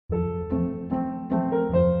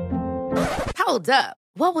Hold up.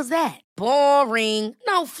 What was that? Boring.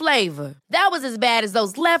 No flavor. That was as bad as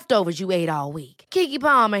those leftovers you ate all week. Keke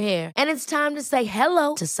Palmer here, and it's time to say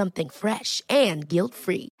hello to something fresh and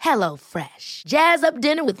guilt-free. Hello Fresh. Jazz up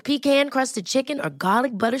dinner with pecan-crusted chicken or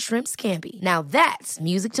garlic butter shrimp scampi. Now that's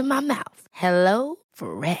music to my mouth. Hello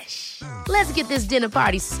Fresh. Let's get this dinner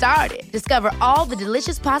party started. Discover all the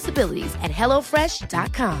delicious possibilities at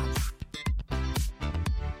hellofresh.com.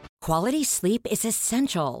 Quality sleep is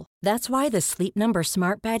essential. That's why the Sleep Number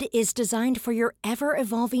Smart Bed is designed for your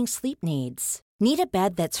ever-evolving sleep needs. Need a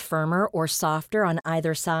bed that's firmer or softer on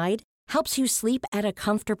either side? Helps you sleep at a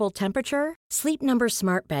comfortable temperature? Sleep Number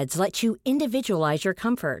Smart Beds let you individualize your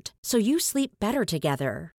comfort, so you sleep better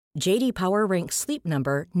together. J.D. Power ranks Sleep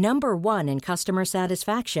Number #1 in customer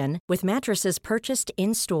satisfaction with mattresses purchased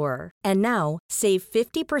in-store. And now, save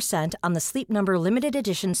 50% on the Sleep Number Limited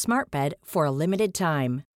Edition Smart Bed for a limited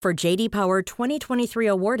time. For J.D. Power 2023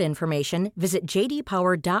 award information, visit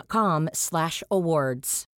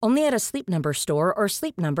jdpower.com/awards. Only at a Sleep Number store or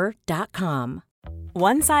sleepnumber.com.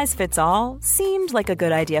 One size fits all seemed like a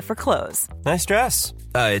good idea for clothes. Nice dress.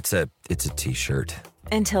 It's a t-shirt.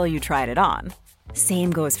 Until you tried it on.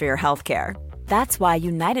 Same goes for your healthcare. That's why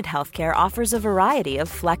United Healthcare offers a variety of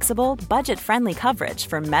flexible, budget-friendly coverage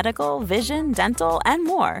for medical, vision, dental, and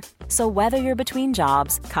more. So whether you're between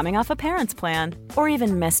jobs, coming off a parent's plan, or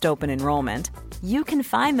even missed open enrollment, you can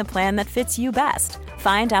find the plan that fits you best.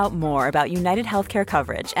 Find out more about United Healthcare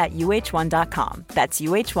coverage at uh1.com. That's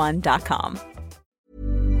uh1.com.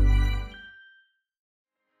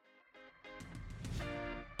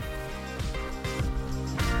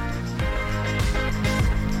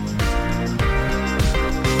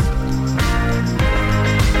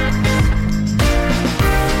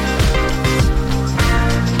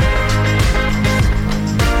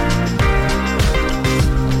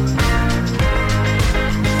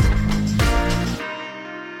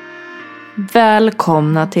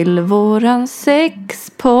 Välkomna till våran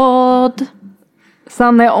sexpodd.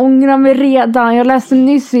 Sanna, jag ångrar mig redan. Jag läste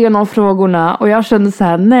nyss igenom frågorna och jag kände så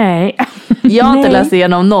här: nej. Jag har inte läst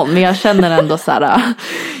igenom någon, men jag känner ändå så här: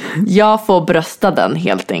 jag får brösta den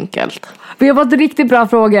helt enkelt. Vi har fått riktigt bra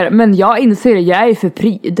frågor, men jag inser att jag är för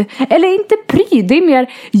pryd. Eller inte pryd, det är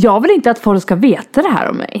mer, jag vill inte att folk ska veta det här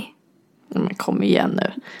om mig. Men kom igen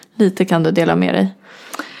nu. Lite kan du dela med dig.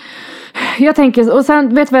 Jag tänker, och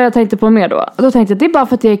sen vet du vad jag tänkte på mer då? Då tänkte jag att det är bara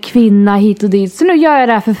för att jag är kvinna hit och dit. Så nu gör jag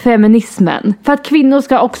det här för feminismen. För att kvinnor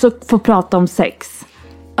ska också få prata om sex.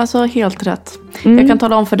 Alltså helt rätt. Jag kan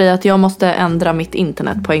tala om för dig att jag måste ändra mitt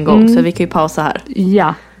internet på en gång. Så vi kan ju pausa här.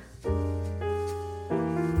 Ja.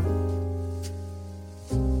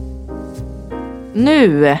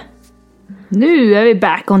 Nu är vi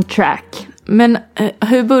back on track. Men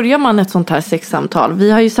hur börjar man ett sånt här sexsamtal?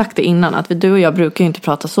 Vi har ju sagt det innan att du och jag brukar ju inte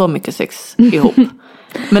prata så mycket sex ihop.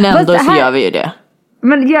 Men ändå så gör vi ju det.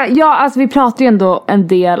 Men ja, alltså vi pratar ju ändå en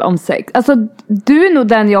del om sex. Alltså du är nog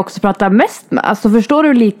den jag också pratar mest med. Alltså förstår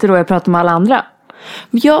du lite då jag pratar med alla andra?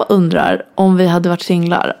 Jag undrar om vi hade varit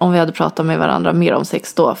singlar, om vi hade pratat med varandra mer om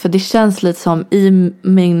sex då. För det känns lite som i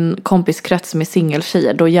min kompiskrets med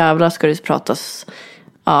singeltjejer, då jävlar ska det pratas,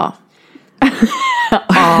 ja.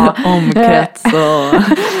 Omkrets och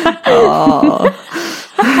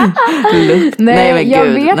Nej men jag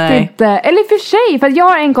vet inte. Eller för sig, för jag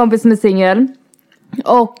har en kompis som är singel.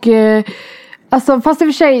 Och alltså, fast i och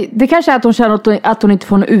för sig, det kanske är att hon känner att hon inte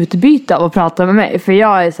får något utbyte av att prata med mig. För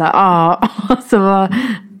jag är så här,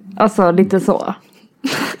 alltså lite så.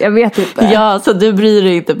 Jag vet inte. Ja, så du bryr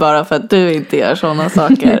dig inte bara för att du inte gör sådana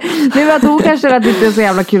saker. Det är att hon kanske är att det inte är så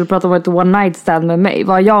jävla kul att prata om ett one night stand med mig.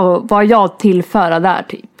 Vad jag tillföra där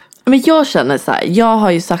typ. Men jag känner så här, jag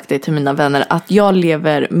har ju sagt det till mina vänner att jag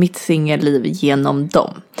lever mitt singelliv genom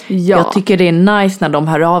dem. Ja. Jag tycker det är nice när de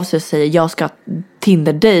hör av sig och säger jag ska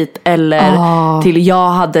Tinder-date eller till jag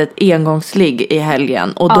hade ett engångsligg i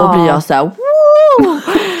helgen. Och då blir jag så här, woo!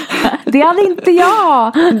 Det hade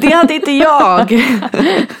inte jag.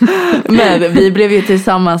 Men vi blev ju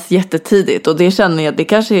tillsammans jättetidigt. Och det känner jag, det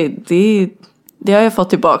kanske det har jag fått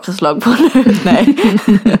tillbaka slag på nu. Nej.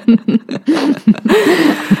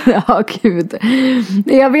 Ja, gud.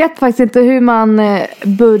 Jag vet faktiskt inte hur man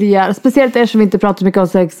börjar. Speciellt eftersom vi inte pratar så mycket om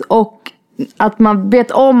sex. Och att man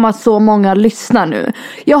vet om att så många lyssnar nu.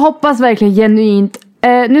 Jag hoppas verkligen genuint.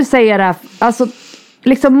 Nu säger jag det här. Alltså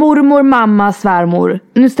liksom mormor, mamma, svärmor.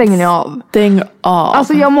 Nu stänger ni av. Stäng av.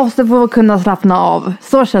 Alltså jag måste få kunna slappna av.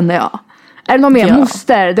 Så känner jag. Är det någon mer?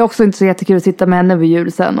 Moster. Det är också inte så jättekul att sitta med henne vid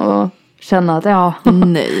jul sen och känna att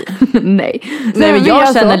Nej. Nej. Nej, men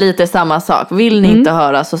jag känner lite samma sak. Vill ni inte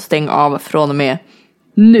höra så stäng av från och med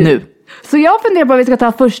nu. Så jag funderar på att vi ska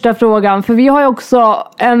ta första frågan. För vi har ju också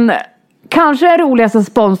en kanske den roligaste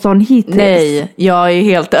sponsorn hittills. Nej, jag är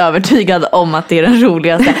helt övertygad om att det är den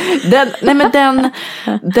roligaste.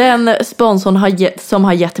 Den sponsorn som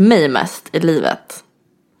har gett mig mest i livet.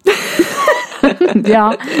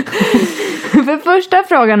 Ja. För första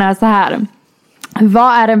frågan är så här.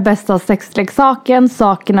 Vad är den bästa sexleksaken,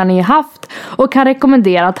 sakerna ni har haft och kan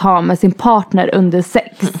rekommendera att ha med sin partner under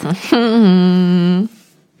sex?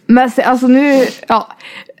 Men alltså nu, ja,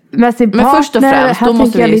 med sin partner. Men först och främst, då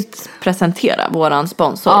måste vi presentera våran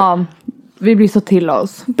sponsor. Ja, vi blir så till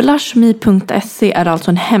oss. Blushme.se är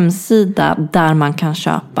alltså en hemsida där man kan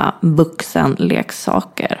köpa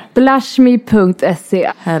vuxenleksaker.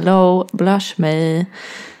 Blushme.se. Hello, Blushme.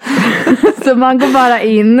 Så man går bara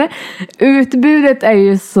in. Utbudet är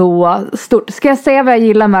ju så stort. Ska jag säga vad jag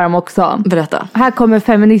gillar med dem också? Berätta. Här kommer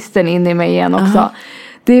feministen in i mig igen också.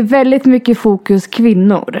 Det är väldigt mycket fokus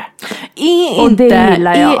kvinnor. Och det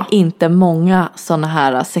gillar jag. Är inte många såna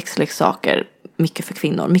här sexleksaker mycket för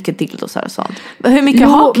kvinnor? Mycket dildosar och sånt. Hur mycket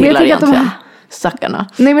har killar egentligen? Stackarna.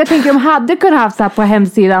 Nej, men jag tänker de hade kunnat ha så här på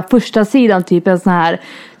hemsidan, första sidan typ en sån här,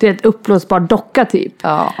 det är ett uppblåsbar docka typ.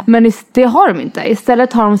 Ja. Men det har de inte.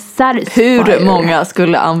 Istället har de Satisfyer. Hur många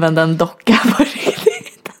skulle använda en docka på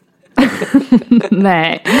riktigt?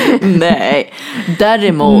 Nej. Nej.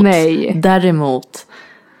 Däremot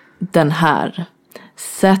den här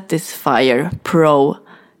Satisfyer Pro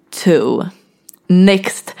 2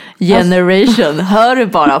 Next Generation. Hör du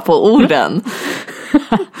bara på orden?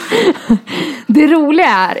 Det roliga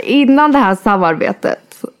är, innan det här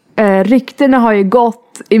samarbetet, ryktena har ju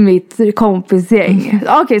gått i mitt kompisgäng.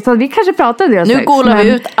 Okej, så vi kanske pratar om det. Nu golar vi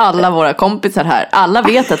ut alla våra kompisar här. Alla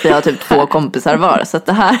vet att vi har typ 2 kompisar var. Så att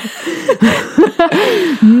det här...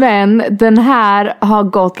 Men den här har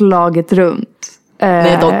gått laget runt.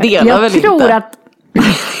 Nej, de delar väl inte? Jag tror att...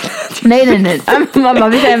 Nej. Mamma,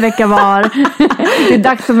 vi tar en vecka var. Det är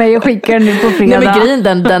dags för mig att skicka den nu på fredag. Nej, men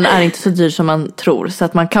grejen, den är inte så dyr som man tror. Så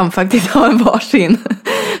att man kan faktiskt ha en varsin.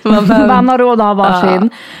 Man har råd att ha varsin.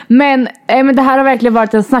 Men det här har verkligen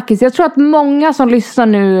varit en snackis. Jag tror att många som lyssnar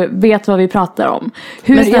nu vet vad vi pratar om.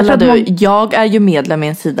 Men snälla jag är ju medlem i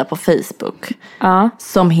en sida på Facebook.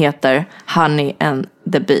 Som heter Honey and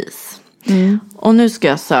the Bees. Och nu ska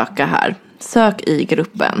jag söka här. Sök i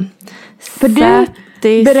gruppen. För du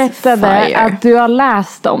berättade att du har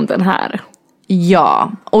läst om den här.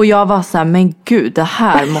 Ja, och jag var så här, men gud, det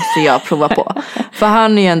här måste jag prova på. För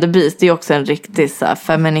Honey and the Beast, det är också en riktig så här,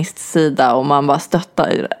 feministsida och man bara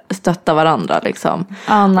stöttar varandra liksom.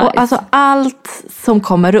 Nice. Och alltså allt som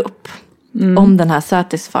kommer upp om den här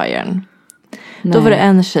Satisfyern. Då var det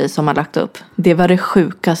en tjej som har lagt upp. Det var det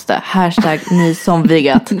sjukaste. #ni som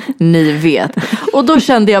vet, ni vet. Och då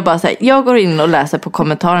kände jag bara så här, jag går in och läser på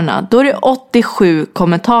kommentarerna. Då är det 87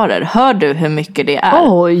 kommentarer. Hör du hur mycket det är?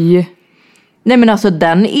 Oj. Nej, men alltså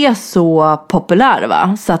den är så populär,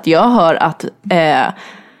 va? Så att jag hör att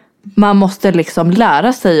man måste liksom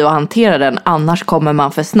lära sig att hantera den, annars kommer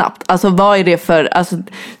man för snabbt. Alltså vad är det för, alltså,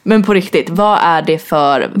 men på riktigt, vad är det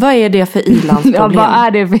för i-landsproblem? Ja, vad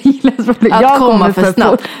är det för i-landsproblem? Att komma för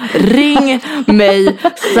snabbt. Ring mig,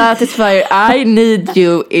 Satisfyer, I need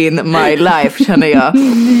you in my life, känner jag.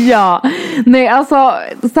 Ja, nej alltså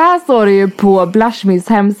så här står det ju på Blushmes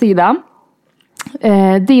hemsida.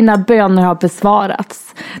 Dina böner har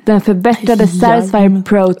besvarats. Den förbättrade Satisfyer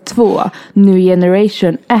Pro 2 New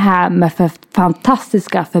Generation är här med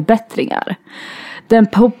fantastiska förbättringar. Den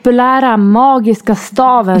populära magiska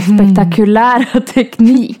stavens spektakulära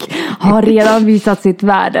teknik har redan visat sitt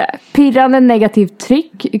värde. Pirrande negativt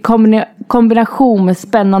tryck i kombination med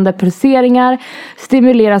spännande pulseringar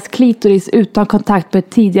stimuleras klitoris utan kontakt på ett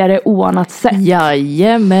tidigare oanat sätt.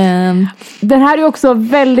 Jajamän. Den här är också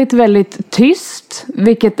väldigt, väldigt tyst,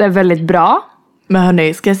 vilket är väldigt bra. Men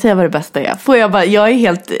hörni, ska jag säga vad det bästa är? Jag är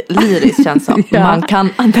helt lyrisk, känns som. Ja. Man kan,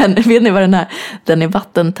 vet ni vad den är? Den är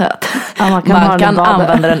vattentät. Ja, man kan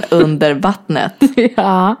använda den under vattnet.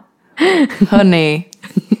 Ja. Hörni,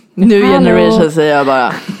 new generation säger jag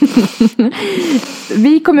bara.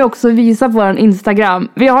 Vi kommer också visa på vår Instagram.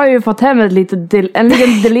 Vi har ju fått hem en liten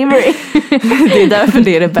delivery. Det är därför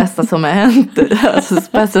det är det bästa som har hänt. Alltså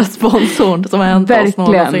bästa sponsorn som har hänt.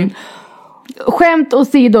 Verkligen. Skämt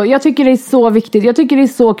åsido, jag tycker det är så viktigt. Jag tycker det är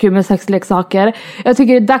så kul med sexleksaker. Jag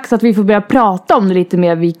tycker det är dags att vi får börja prata om det lite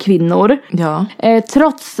mer, vi kvinnor. Ja.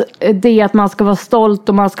 Trots det att man ska vara stolt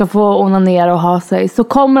och man ska få onanera och ha sig, så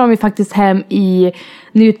kommer de ju faktiskt hem i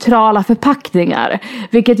neutrala förpackningar.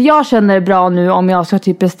 Vilket jag känner är bra nu om jag ska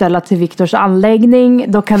typ beställa till Viktors anläggning.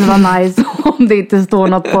 Då kan det vara nice om det inte står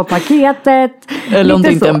något på paketet. Eller om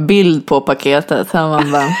det inte är en bild på paketet. Så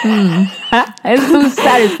man bara, en stor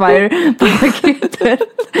Satisfyer på paketet.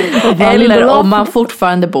 Eller om man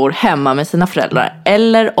fortfarande bor hemma med sina föräldrar.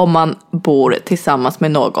 Eller om man bor tillsammans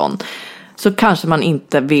med någon. Så kanske man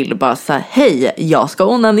inte vill bara säga, hej, jag ska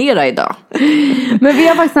onanera idag. Men vi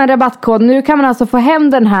har faktiskt en rabattkod. Nu kan man alltså få hem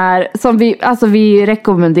den här som vi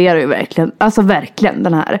rekommenderar ju verkligen. Alltså verkligen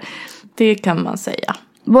den här. Det kan man säga.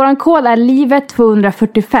 Våran kod är livet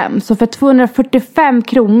 245. Så för 245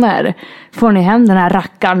 kronor får ni hem den här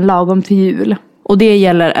rackaren lagom till jul. Och det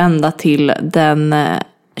gäller ända till den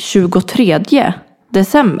 23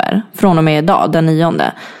 december. Från och med idag, den 9.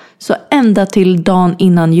 Så ända till dagen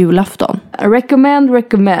innan julafton.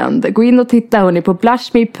 Recommend. Gå in och titta hörni på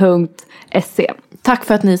blushme.se. Tack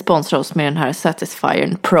för att ni sponsrar oss med den här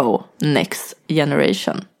Satisfyer Pro Next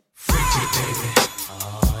Generation.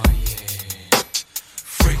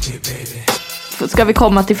 Ska vi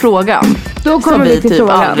komma till frågan? Då kommer som vi till typ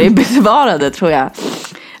frågan. Aldrig besvarade, tror jag.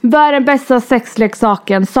 Vad är den bästa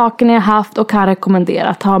sexleksaken? Saken jag haft och kan rekommendera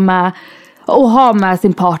att ha med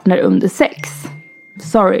sin partner under sex.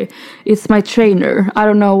 Sorry, it's my trainer. I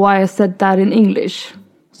don't know why I said that in English.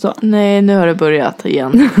 Så. Nej, nu har det börjat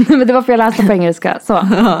igen. Men det var för jag läste på engelska. Så.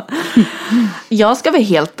 Jag ska vara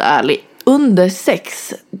helt ärlig. Under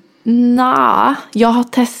sex?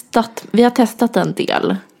 Vi har testat en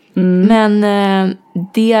del. Men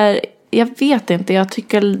jag vet inte. Jag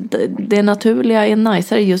tycker det naturliga är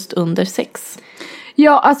najsare just under sex.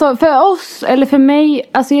 Ja, alltså för oss, eller för mig,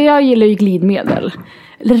 alltså jag gillar ju glidmedel.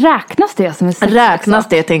 Räknas det som en sex? Räknas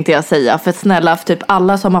det, tänkte jag säga. För snälla, för typ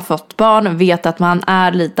alla som har fått barn vet att man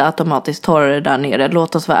är lite automatiskt torrare där nere.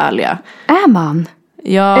 Låt oss vara ärliga. Är man?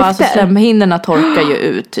 Ja, efter? Alltså slemhinnorna torkar ju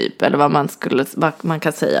ut typ. Eller vad man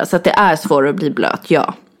kan säga. Så att det är svårare att bli blöt,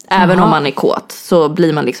 ja. Även om man är kåt så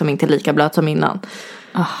blir man liksom inte lika blöt som innan.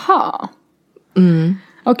 Aha.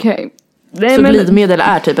 Okej. Så glidmedel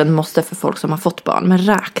är typ en måste för folk som har fått barn. Men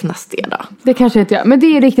räknas det då? Det kanske inte jag. Men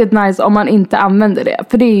det är riktigt nice om man inte använder det.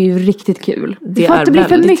 För det är ju riktigt kul. Det får inte bli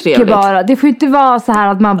för mycket trevligt. Bara. Det får inte vara så här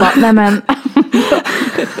att man bara, nej men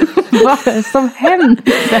vad är det som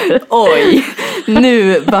händer? Oj,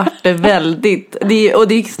 nu vart det väldigt och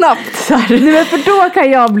det gick snabbt så här. Nej, men för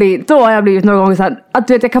då har jag blivit några gånger så här att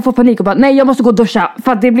du vet, jag kan få panik och bara, nej jag måste gå och duscha.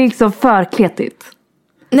 För att det blir liksom för kletigt.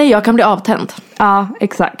 Nej, jag kan bli avtänd. Ja,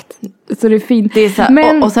 exakt. Så det är fint. Det är så här,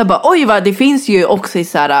 men och så här bara, oj vad, det finns ju också i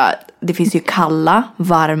så här, det finns ju kalla,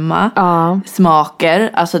 varma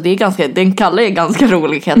smaker. Alltså det är ganska, den kalla är ganska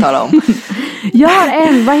rolig, kan jag tala om. Jag har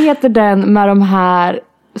en, vad heter den med de här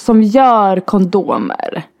som gör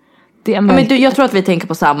kondomer? Det är men jag tror att vi tänker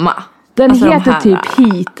på samma. Den alltså heter typ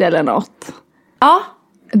Heat eller något. Ja,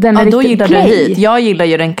 den är då gillar du Heat. Jag gillar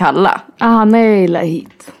ju den kalla. Nej, jag gillar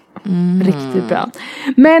Heat. Riktigt bra.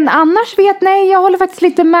 Men annars jag håller faktiskt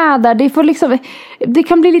lite med där. Det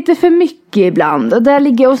kan bli lite för mycket ibland. Där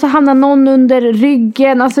ligger, och så hamnar någon under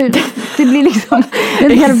ryggen. Alltså det blir liksom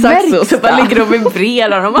en hel verkstad. Så bara ligger och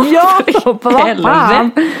vibrerar och man ja.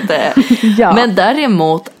 Men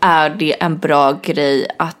däremot är det en bra grej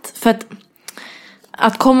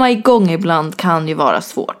att komma igång ibland kan ju vara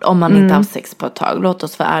svårt om man inte har sex på ett tag. Låt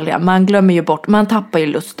oss vara ärliga. Man glömmer ju bort, man tappar ju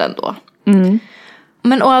lusten då.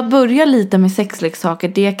 Men att börja lite med sexleksaker,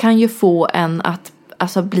 det kan ju få en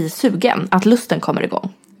att bli sugen. Att lusten kommer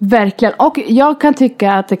igång. Verkligen. Och jag kan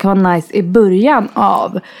tycka att det kan vara nice i början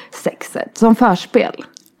av sexet. Som förspel.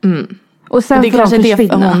 Och sen det kanske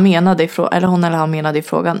det hon menade han menade i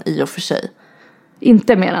frågan i och för sig.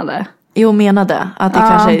 Inte menade? Jo, menade. Att det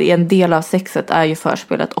kanske är en del av sexet är ju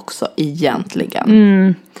förspelet också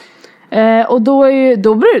egentligen. Och då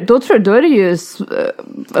är det ju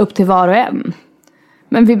upp till var och en.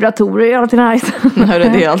 Men vibratorer är alltid nice.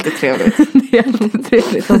 Det är alltid trevligt. Det är alltid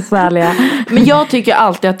trevligt att svälja. Men jag tycker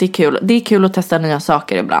alltid att det är kul. Det är kul att testa nya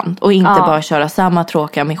saker ibland. Och inte bara köra samma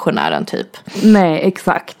tråkiga missionären typ. Nej,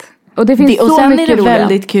 exakt. Och det finns och sen är det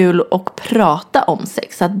väldigt kul att prata om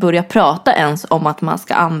sex. Att börja prata ens om att man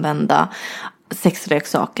ska använda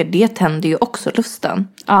sexleksaker. Det tänder ju också lusten.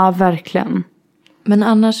 Ja, verkligen. Men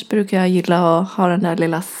annars brukar jag gilla att ha den där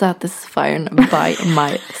lilla Satisfyer by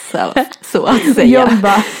myself, så att säga.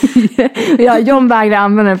 John vägrar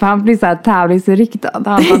använda den för han blir så här tävlingsinriktad.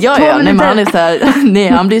 Han är så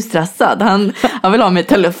här, han blir stressad. Han vill ha min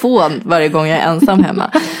telefon varje gång jag är ensam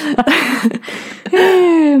hemma.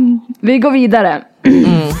 Vi går vidare.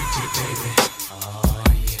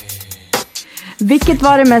 Vilket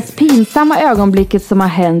var det mest pinsamma ögonblicket som har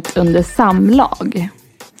hänt under samlag?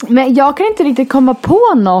 Men jag kan inte riktigt komma på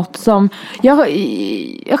något som... Jag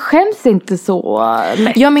skäms inte så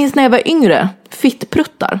lätt. Jag minns när jag var yngre.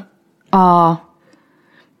 Fittpruttar. Ja.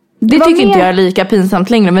 Det tycker inte jag är lika pinsamt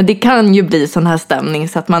längre. Men det kan ju bli sån här stämning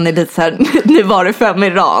så att man är lite så här, nu var det 5 i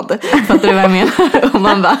rad. Fattar du vad jag menar? Och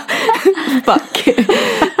man bara, fuck.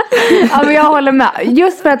 Ja, men jag håller med.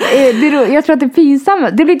 Just för att jag tror att det är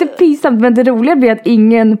pinsamt. Det blir lite pinsamt, men det roliga blir att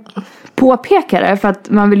ingen påpekar det. För att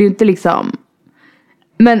man vill ju inte liksom...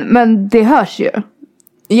 Men det hörs ju.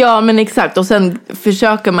 Ja, men exakt. Och sen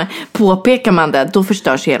påpekar man det, då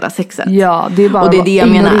förstörs hela sexet. Ja, det är bara. Och det är det jag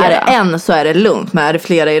menar, är det en så är det lugnt. Men är det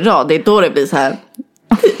flera i rad, det är då det blir så här.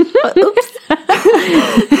 Oops.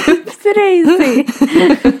 Crazy.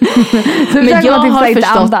 Men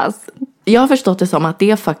jag har förstått det som att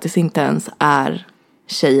det faktiskt inte ens är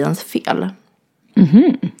tjejens fel.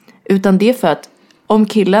 Utan det är för att om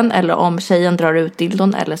killen eller om tjejen drar ut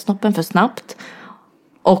dildon eller snoppen för snabbt,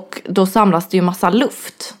 och då samlas det ju massa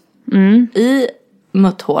luft i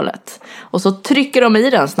mutthålet. Och så trycker de i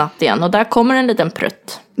den snabbt igen. Och där kommer en liten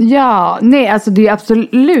prutt. Ja, nej, alltså det är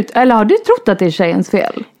absolut... Eller har du trott att det är tjejens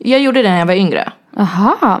fel? Jag gjorde det när jag var yngre.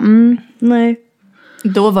 Aha, nej.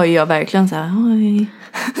 Då var ju jag verkligen så här, oj.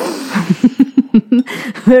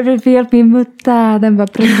 Vad är det fel på min mutta? Den var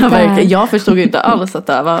pruttar. Jag förstod ju inte alls att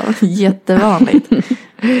det var jättevanligt.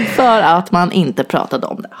 För att man inte pratade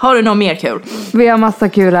om det. Har du något mer kul? Vi har massa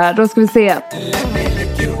kul här. Då ska vi se.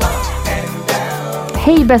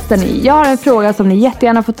 Hej bästa ni. Jag har en fråga som ni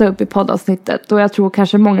jättegärna får ta upp i poddavsnittet. Och jag tror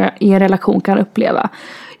kanske många i en relation kan uppleva.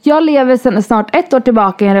 Jag lever sedan snart 1 år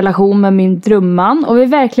tillbaka i en relation med min drömman. Och vill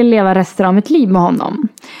verkligen leva resten av mitt liv med honom.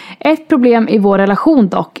 Ett problem i vår relation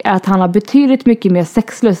dock är att han har betydligt mycket mer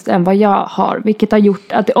sexlust än vad jag har. Vilket har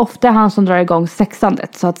gjort att det ofta är han som drar igång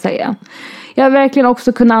sexandet så att säga. Jag har verkligen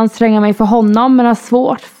också kunnat anstränga mig för honom, men har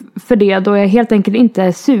svårt för det då jag helt enkelt inte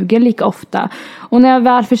är sugen lika ofta. Och när jag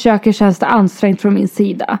väl försöker känns det ansträngt från min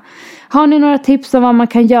sida. Har ni några tips om vad man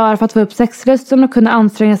kan göra för att få upp sexlusten och kunna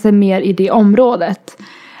anstränga sig mer i det området?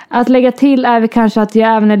 Att lägga till är väl kanske att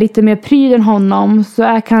jag även är lite mer pryd än honom, så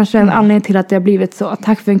är kanske en anledning till att det har blivit så.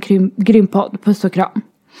 Tack för en grym podd. Puss och kram.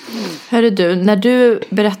 Hörru du, när du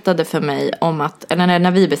berättade för mig om att, eller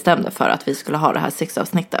när vi bestämde för att vi skulle ha det här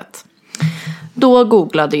sexavsnittet, då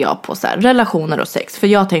googlade jag på så här, relationer och sex. För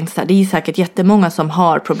jag tänkte så här, det är säkert jättemånga som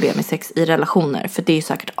har problem med sex i relationer. För det är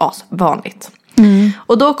säkert asvanligt.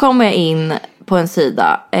 Och då kom jag in på en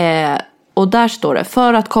sida. Och där står det,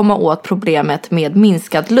 för att komma åt problemet med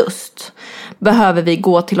minskad lust behöver vi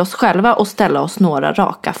gå till oss själva och ställa oss några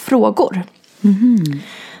raka frågor.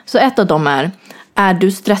 Så ett av dem är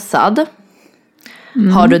du stressad?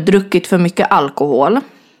 Har du druckit för mycket alkohol?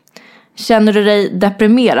 Känner du dig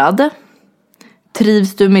deprimerad?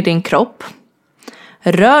 Trivs du med din kropp?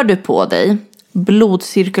 Rör du på dig?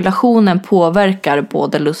 Blodcirkulationen påverkar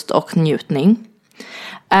både lust och njutning.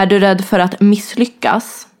 Är du rädd för att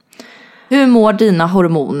misslyckas? Hur mår dina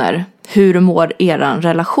hormoner? Hur mår eran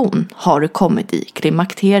relation? Har du kommit i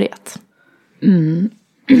klimakteriet?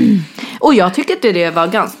 Och jag tycker att det var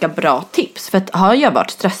ganska bra tips. För att har jag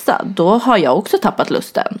varit stressad, då har jag också tappat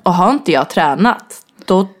lusten. Och har inte jag tränat,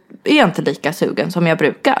 då är jag inte lika sugen som jag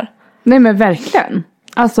brukar. Nej men verkligen.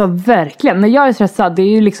 Alltså verkligen. När jag är stressad, det är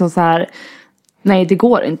ju liksom så här. Nej, det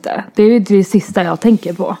går inte. Det är ju det sista jag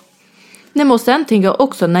tänker på. Nej, men sen tänker jag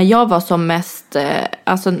också, när jag var som mest,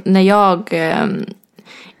 alltså när jag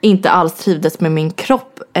inte alls trivdes med min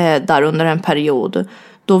kropp där under en period,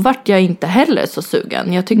 då vart jag inte heller så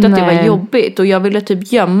sugen. Jag tyckte att det var jobbigt och jag ville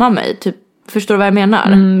typ gömma mig. Typ, förstår du vad jag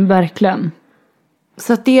menar? Verkligen.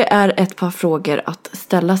 Så att det är ett par frågor att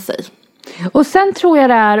ställa sig. Och sen tror jag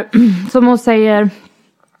det är, som hon säger,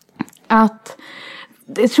 att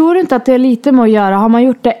jag tror inte att det är lite med att göra. Har man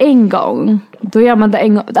gjort det en gång, då gör man det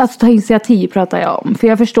en gång. Alltså ta initiativ pratar jag om. För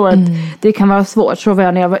jag förstår att det kan vara svårt. Så var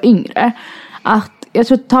jag när jag var yngre. Att jag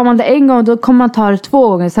tror att tar man det en gång, då kommer man ta det 2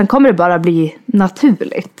 gånger. Sen kommer det bara bli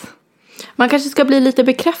naturligt. Man kanske ska bli lite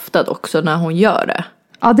bekräftad också när hon gör det.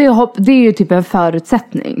 Ja, det är ju typ en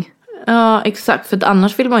förutsättning. Ja, exakt. För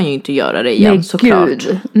annars vill man ju inte göra det igen, såklart.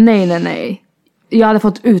 Gud. Nej. Jag hade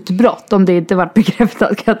fått utbrott om det inte varit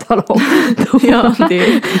bekräftat, kan jag tala om. Ja,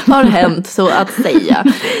 det har hänt så att säga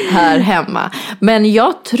här hemma. Men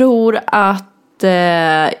jag tror att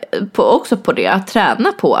också på det, att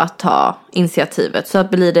träna på att ta initiativet, så att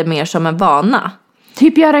blir det mer som en vana.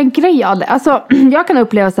 Typ göra en grej av det. Alltså, jag kan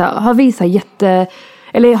uppleva så här,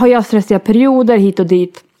 har jag stressiga perioder hit och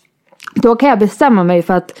dit, då kan jag bestämma mig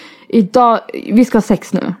för att idag, vi ska ha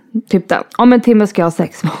sex nu. Typ den. Om en timme ska jag ha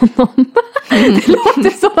sex med honom. Det låter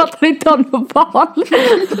som att han inte har något val.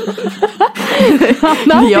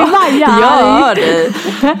 Ja, det.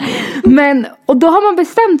 Men, och då har man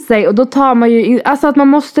bestämt sig. Och då tar man ju, alltså att man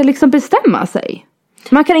måste liksom bestämma sig.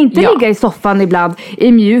 Man kan inte ligga i soffan ibland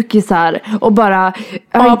i mjukisar och bara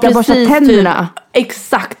inte borsta tänderna. Typ,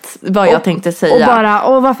 exakt vad jag tänkte säga. Och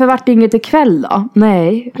bara, varför vart det inget ikväll då?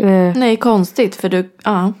 Nej. Nej, konstigt för du,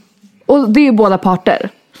 Och det är ju båda parter.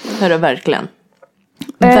 Hörru, verkligen.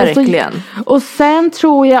 Verkligen. Och sen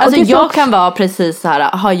tror jag... Alltså jag kan vara precis så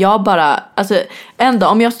här, har jag bara... Alltså en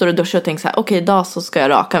dag, om jag står och duschar och tänker så här, okej, idag så ska jag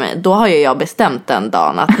raka mig. Då har jag bestämt den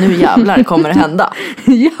dagen att nu jävlar kommer det hända.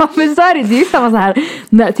 Ja, men så är det ju samma så här,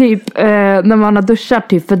 när man har duschat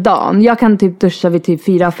typ för dagen. Jag kan typ duscha vid typ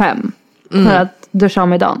 4-5 för att duscha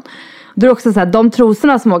om i dagen. Då är det också så här, de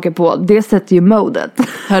trosorna som åker på, det sätter ju modet.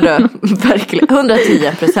 Hörru, verkligen,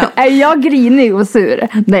 110%. Är jag grinig och sur?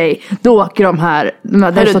 Nej, då åker de här.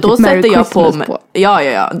 Hörru, då typ sätter jag på mig.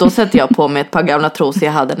 Ja, då sätter jag på mig ett par gamla trosor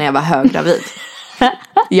jag hade när jag var höggravid.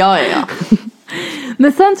 Ja.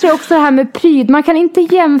 Men sen tror jag också det här med pryd, man kan inte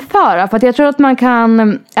jämföra. För att jag tror att man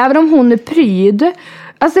kan, även om hon är pryd,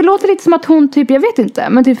 alltså det låter lite som att hon typ, jag vet inte,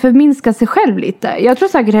 men typ förminskar sig själv lite. Jag tror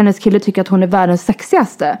säkert hennes kille tycker att hon är världens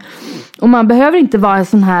sexigaste. Och man behöver inte vara en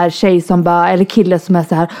sån här tjej som bara, eller kille som är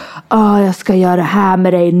så här, jag ska göra det här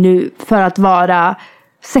med dig nu för att vara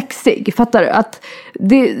sexig. Fattar du? Att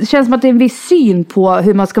det känns som att det är en viss syn på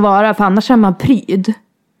hur man ska vara, för annars är man pryd.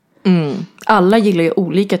 Alla gillar ju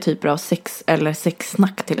olika typer av sex eller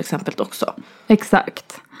sexsnack till exempel också.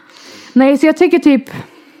 Exakt. Nej, så jag tycker typ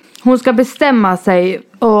hon ska bestämma sig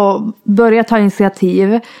och börja ta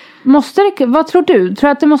initiativ. Vad tror du? Tror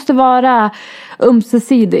du att det måste vara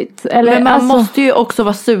ömsesidigt? Eller, men man måste ju också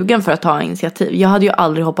vara sugen för att ta initiativ. Jag hade ju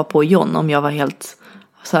aldrig hoppat på John om jag var helt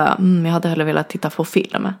så här, jag hade hellre velat titta på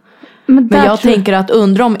film. Men jag tänker att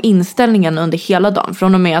undra om inställningen under hela dagen.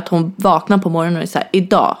 Från och med att hon vaknar på morgonen och är så här,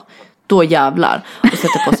 idag, då jävlar. Och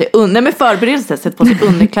sätter på sig, med förberedelse, sätter på sig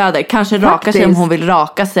underkläder. Kanske raka sig om hon vill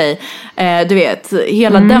raka sig. Du vet,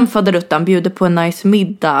 hela den faderuttan bjuder på en nice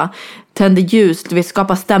middag. Tänder ljus, du vet,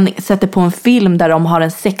 skapar stämning. Sätter på en film där de har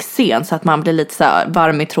en sexscen så att man blir lite så här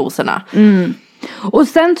varm i trosorna. Och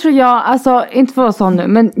sen tror jag, alltså inte för att vara sån nu,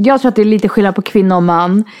 men jag tror att det är lite skillnad på kvinna och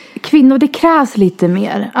man. Kvinnor, det krävs lite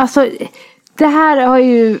mer. Alltså det här har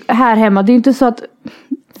ju här hemma, det är ju inte så att,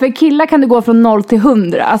 för killar kan det gå från 0 till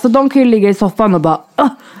 100. Alltså de kan ju ligga i soffan och bara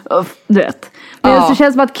du vet. Men det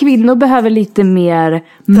känns som att kvinnor behöver lite mer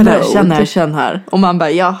mode. Känn här. Och man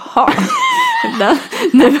bara, jaha.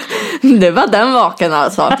 Nu var den vaken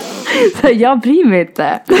alltså. Så jag bryr mig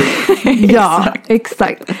inte. Ja,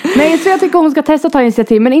 exakt. Nej, så jag tycker hon ska testa att ta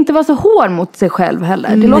initiativ, men inte vara så hård mot sig själv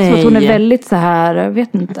heller. Det låter som att hon är väldigt så här, jag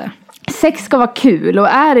vet inte. Sex ska vara kul, och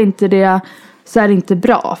är inte det så är det inte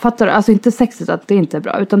bra. Fattar du? Alltså inte sexet att det inte är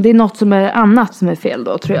bra, utan det är något som är annat som är fel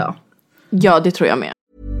då, tror jag. Ja, det tror jag med.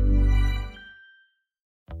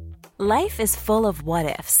 Life is full of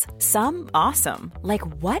what-ifs. Some awesome, like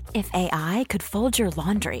what if AI could fold your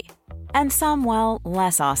laundry? And some, well,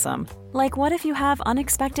 less awesome, like what if you have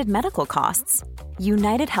unexpected medical costs?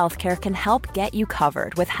 United Healthcare can help get you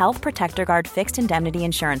covered with Health Protector Guard fixed indemnity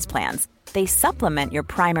insurance plans. They supplement your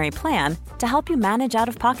primary plan to help you manage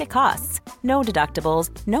out-of-pocket costs. No deductibles,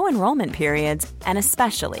 no enrollment periods, and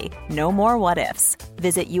especially no more what-ifs.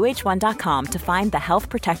 Visit uh1.com to find the Health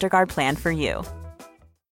Protector Guard plan for you.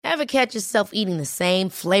 Ever catch yourself eating the same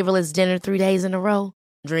flavorless dinner 3 days in a row?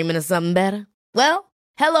 Dreaming of something better? Well,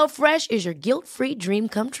 HelloFresh is your guilt-free dream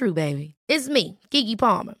come true, baby. It's me, Keke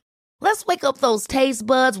Palmer. Let's wake up those taste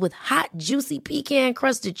buds with hot, juicy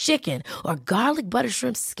pecan-crusted chicken or garlic butter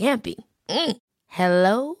shrimp scampi.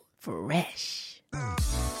 Hello Fresh.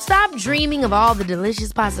 Stop dreaming of all the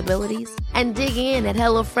delicious possibilities and dig in at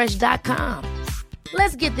HelloFresh.com.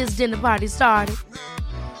 Let's get this dinner party started.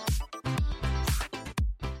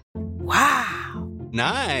 Wow.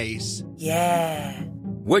 Nice. Yeah.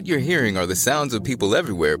 What you're hearing are the sounds of people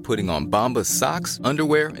everywhere putting on Bombas socks,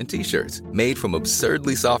 underwear, and T-shirts made from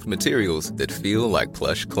absurdly soft materials that feel like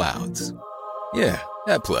plush clouds. Yeah,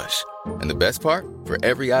 that plush. And the best part? For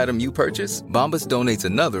every item you purchase, Bombas donates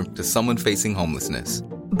another to someone facing homelessness.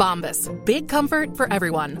 Bombas, big comfort for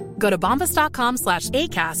everyone. Go to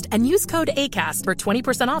bombas.com/ACAST and use code ACAST for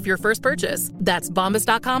 20% off your first purchase. That's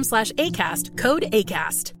bombas.com/ACAST, code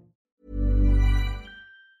ACAST.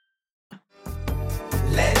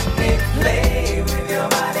 Let me play with your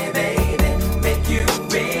body, baby. Make you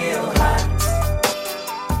real hot.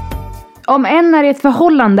 Om en är i ett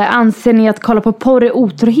förhållande, anser ni att kolla på porr är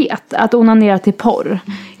otrohet? Att onanera till porr?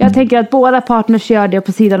 Jag tänker att båda partners gör det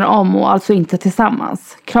på sidan om och alltså inte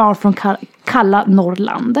tillsammans. Klar från kalla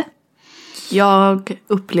Norrland. Jag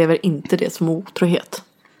upplever inte det som otrohet.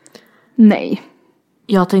 Nej.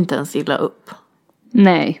 Jag tar inte ens illa upp.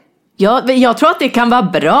 Nej. Jag tror att det kan vara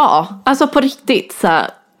bra. Alltså på riktigt så här,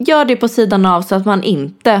 gör det på sidan av så att man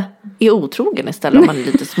inte är otrogen istället om man är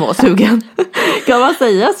lite småsugen. Kan man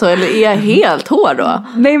säga så? Eller är jag helt hård då?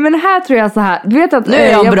 Nej, men här tror jag så här. Du vet att, nu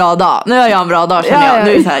är jag en bra dag. Nu är jag en bra dag känner jag.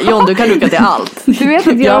 Nu är det så här, John, du kan luka till allt. Du vet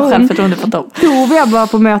att jag har självförtroende på topp. Tove jag var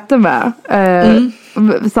på möte med.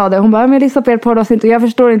 Sa det. Hon bara, men jag lyssnar på er poddavsnitt och jag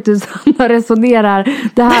förstår inte hur Sanna resonerar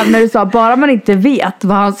det här när du sa, bara man inte vet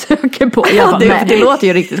vad han söker på. Jag bara, det låter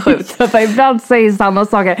ju riktigt sjukt. Ibland säger samma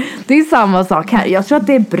saker. Det är samma sak här. Jag tror att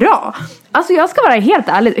det är bra. Alltså jag ska vara helt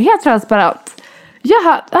ärlig, helt transparent.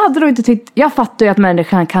 Jag hade nog inte tyckt, jag fattar ju att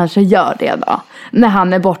människan kanske gör det då. När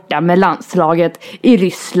han är borta med landslaget i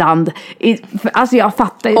Ryssland. Alltså jag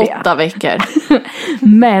fattar ju det. 8 veckor.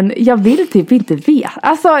 Men jag vill typ inte veta.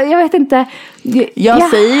 Alltså jag vet inte. Jag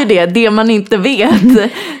säger ju det man inte vet.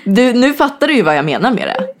 Nu fattar du ju vad jag menar med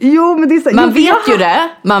det. Jo, men det är så, man vet ju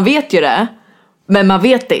det. Men man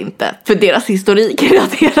vet det inte. För deras historik är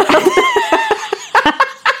relaterad.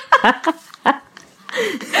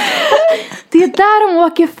 Det är där de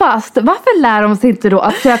åker fast. Varför lär de sig inte då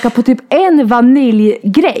att söka på typ en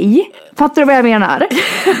vaniljgrej? Fattar du vad jag menar?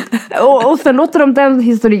 och sen låter de den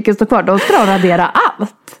historiken stå kvar. Då ska de radera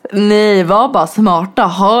allt. Nej, var bara smarta.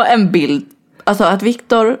 Ha en bild. Alltså att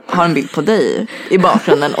Viktor har en bild på dig i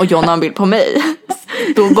bakgrunden och John har en bild på mig.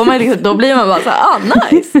 Då blir man bara så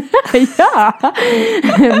här, nice. Ja.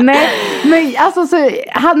 Nej, men alltså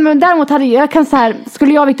men däremot hade jag kan så här,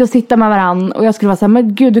 skulle jag och Viktor sitta med varann och jag skulle vara så här,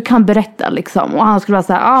 men gud du kan berätta liksom, och han skulle vara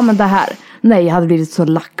så här, men det här. Nej, jag hade blivit så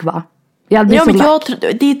lack va. Det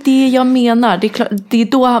är det jag menar. Det är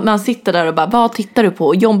då man sitter där och bara, vad tittar du på?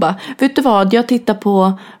 Och John bara, vet du vad? Jag tittar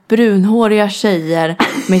på brunhåriga tjejer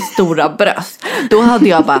med stora bröst. Då hade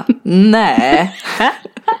jag bara, nej.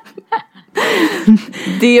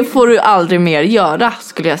 Det får du aldrig mer göra,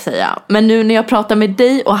 skulle jag säga. Men nu när jag pratar med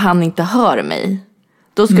dig och han inte hör mig,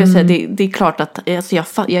 då skulle jag säga, det är klart att alltså,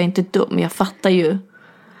 jag är inte dum, jag fattar ju.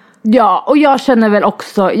 Ja, och jag känner väl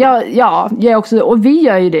också, jag är också, och vi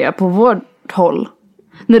gör ju det på vårt håll.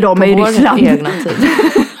 När de på är i Ryssland. Egna tid.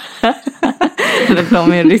 Eller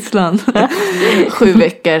de är i Ryssland. 7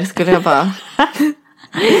 veckor skulle jag bara.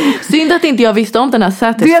 Synd att inte jag visste om den här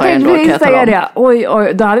Satisfyern då, kan jag tala om. Det.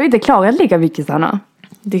 Oj, då hade vi inte klagat lika mycket, Sanna.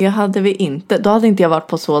 Det hade vi inte. Då hade inte jag varit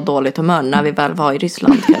på så dåligt humör när vi väl var i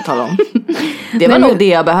Ryssland, kan jag tala om. Det var nog det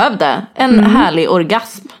jag behövde. En härlig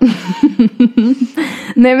orgasm.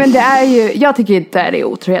 Nej, men det är ju, jag tycker inte det är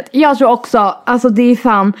otrohet. Jag tror också, alltså det är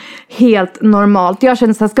fan helt normalt. Jag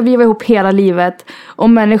känner så här, ska vi vara ihop hela livet och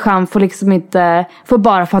människan får liksom inte, får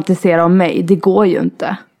bara fantisera om mig. Det går ju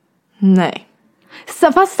inte. Nej.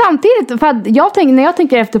 Så, fast samtidigt, för att när jag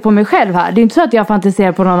tänker efter på mig själv här, det är inte så att jag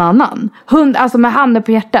fantiserar på någon annan. Alltså med handen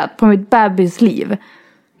på hjärtat, på mitt bebisliv.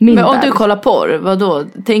 Men om du kollar porr, vad då?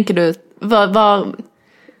 Tänker du, vad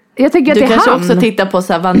jag tycker att du det är kanske han. också tittar på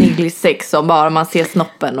så här vaniljsex som bara man ser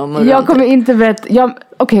snoppen och munnen. Jag kommer inte berätta.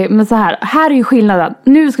 Okej, men så här är ju skillnaden.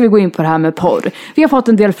 Nu ska vi gå in på det här med porr. Vi har fått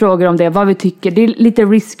en del frågor om det, vad vi tycker. Det är lite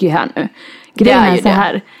risky här nu. Grejen är så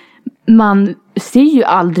här. Man ser ju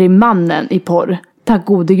aldrig mannen i porr. Tack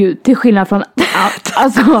gode gud. Till skillnad från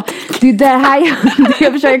alltså, det här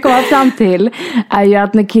jag försöker komma fram till är ju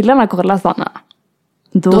att när killarna kollar Sanna,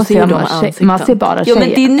 då ser man ser bara tjejer. Jo, men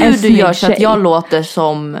det är nu du gör så att jag låter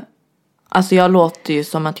som, alltså jag låter ju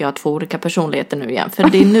som att jag har 2 olika personligheter nu igen. För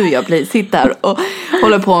det är nu jag sitter och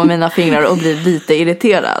håller på med mina fingrar och blir lite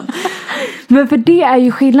irriterad. Men för det är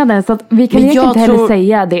ju skillnaden, så att vi kan inte heller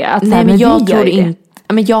säga det. Att nej, men jag tror inte.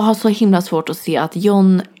 Men jag har så himla svårt att se att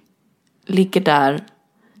John ligger där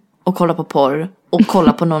och kollar på porr och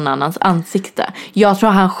kollar på någon annans ansikte. Jag tror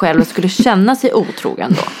han själv skulle känna sig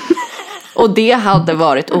otrogen då. Och det hade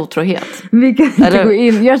varit otrohet. Vi kan inte gå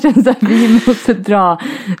in. Jag känner att vi måste dra.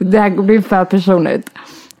 Det här blir för personligt.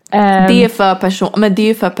 Det är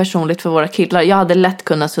för personligt för våra killar. Jag hade lätt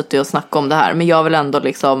kunnat sitta och snacka om det här. Men jag vill ändå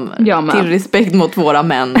liksom till respekt mot våra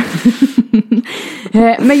män.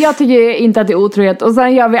 Men jag tycker inte att det är otrohet. Och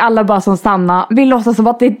sen gör vi alla bara som Sanna. Vi låtsas som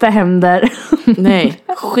att det inte händer. Nej,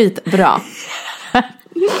 skitbra.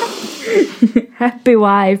 Happy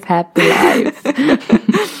wife, happy life.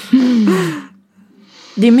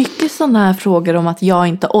 Det är mycket sådana här frågor om att jag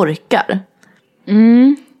inte orkar.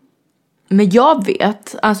 Men jag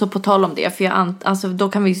vet, alltså på tal om det, för alltså då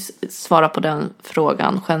kan vi svara på den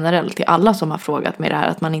frågan generellt till alla som har frågat mig det här,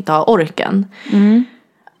 att man inte har orken.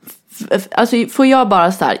 Alltså får jag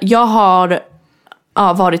bara så här, jag har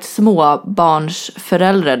varit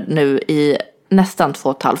småbarnsförälder nu i nästan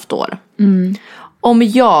 2,5 år. Om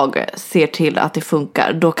jag ser till att det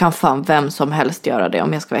funkar, då kan fan vem som helst göra det,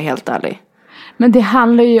 om jag ska vara helt ärlig. Men det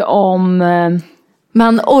handlar ju om...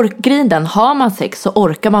 Men grinden, har man sex så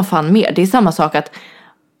orkar man fan mer. Det är samma sak att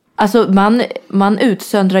alltså man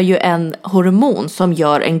utsöndrar ju en hormon som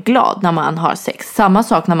gör en glad när man har sex. Samma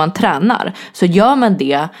sak när man tränar. Så gör man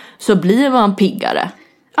det så blir man piggare.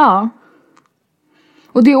 Ja.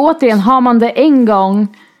 Och det är återigen, har man det en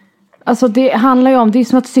gång... Alltså det handlar ju om, det är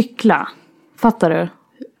som att cykla. Fattar du?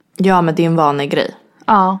 Ja, men det är en vanlig grej.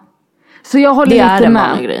 Ja. Så jag håller det lite är en med.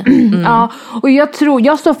 vanlig grej. Ja, och jag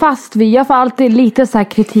står fast vid, jag får alltid lite så här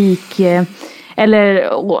kritik eller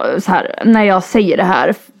så här när jag säger det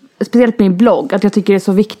här, speciellt på min blogg, att jag tycker det är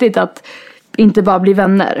så viktigt att inte bara bli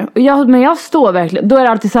vänner. Men jag står verkligen, då är det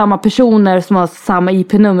alltid samma personer som har samma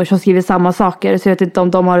IP-nummer som skriver samma saker, så jag vet inte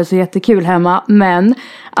om de har det så jättekul hemma, men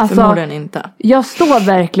alltså, förmodligen inte. Jag står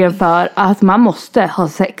verkligen för att man måste ha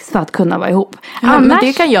sex för att kunna vara ihop. Ja, men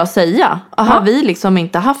det kan jag säga. Har vi liksom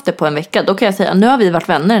inte haft det på en vecka, då kan jag säga, nu har vi varit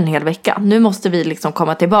vänner en hel vecka. Nu måste vi liksom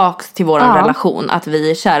komma tillbaks till våran relation, att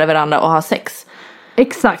vi är kära varandra och har sex.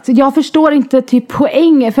 Exakt, jag förstår inte typ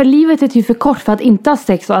poängen, för livet är typ för kort för att inte ha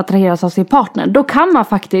sex och attraheras av sin partner. Då kan man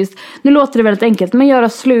faktiskt, nu låter det väldigt enkelt, men göra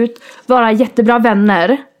slut, vara jättebra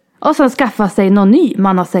vänner och sen skaffa sig någon ny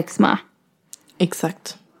man har sex med.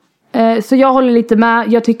 Exakt. Så jag håller lite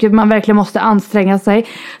med, jag tycker man verkligen måste anstränga sig.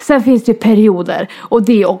 Sen finns det perioder, och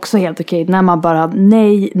det är också helt okej, när man bara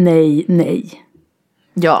nej.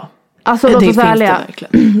 Ja. Alltså låt oss ärliga.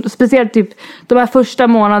 Speciellt typ de här första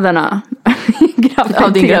månaderna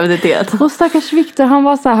av din graviditet. Och stackars Victor, han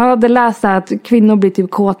var så här, han hade läst att kvinnor blir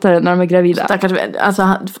typ kåtare när de är gravida. Stackars,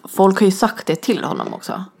 alltså folk har ju sagt det till honom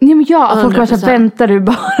också. Nej, men folk var så här, väntar du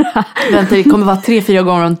bara. Vänta, det kommer vara 3-4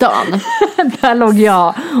 gånger om dagen. Där låg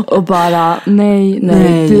jag och bara nej,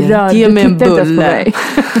 du rör, ge du mig en bulle.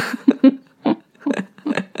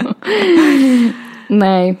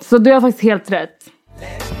 Nej, så du har faktiskt helt rätt.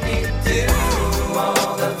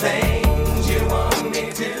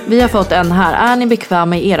 Vi har fått en här. Är ni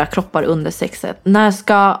bekväma i era kroppar under sexet?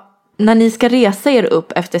 När ni ska resa er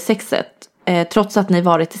upp efter sexet, trots att ni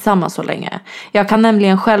varit tillsammans så länge. Jag kan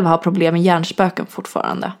nämligen själv ha problem med hjärnspöken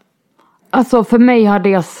fortfarande. Alltså för mig har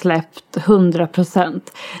det släppt 100%.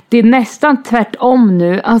 Det är nästan tvärtom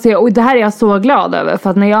nu. Alltså och det här är jag så glad över. För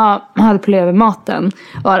att när jag hade problem med maten,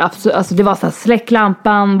 var det absolut, alltså det var så här, släck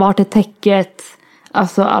lampan, vart är täcket,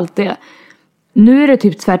 alltså allt det. Nu är det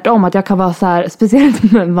typ tvärtom, att jag kan vara så här,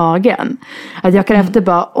 speciellt med magen, att jag kan efter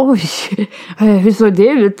bara, oj, hur såg det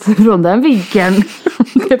ut från den vinkeln?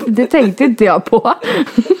 Det tänkte inte jag på.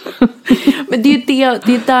 Men det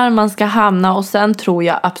är där man ska hamna, och sen tror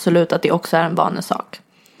jag absolut att det också är en vanesak.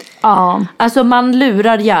 Ja. Alltså man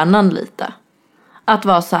lurar hjärnan lite. Att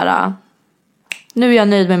vara så här, nu är jag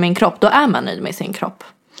nöjd med min kropp, då är man nöjd med sin kropp.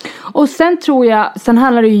 Och sen tror jag, sen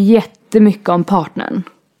handlar det ju jättemycket om partnern.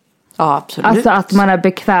 Ja, absolut. Alltså att man är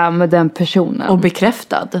bekväm med den personen. Och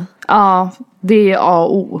bekräftad. Ja, det är A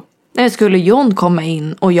och O. Nej, skulle John komma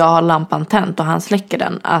in och jag har lampan tänt och han släcker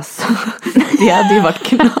den, alltså det hade ju varit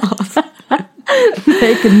knas.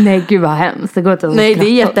 Nej, gud vad hemskt. Det går inte att nej, det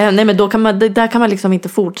är jättehemskt. Nej, men där kan man liksom inte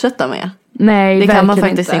fortsätta med. Nej, det kan man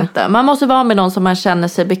faktiskt inte. Man måste vara med någon som man känner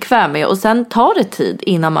sig bekväm med. Och sen tar det tid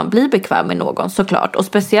innan man blir bekväm med någon, såklart. Och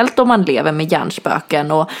speciellt om man lever med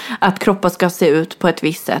hjärnspöken och att kroppar ska se ut på ett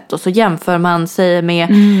visst sätt. Och så jämför man sig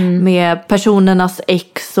med personernas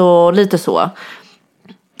ex och lite så.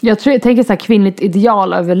 Jag tänker så här, kvinnligt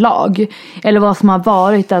ideal överlag. Eller vad som har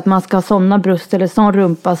varit, att man ska ha såna bröst eller sån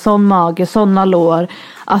rumpa, sån mage, såna lår.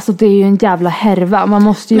 Alltså det är ju en jävla härva. Man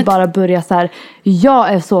måste ju bara börja så här, jag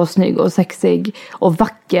är så snygg och sexig och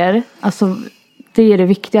vacker. Alltså det är det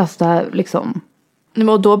viktigaste liksom.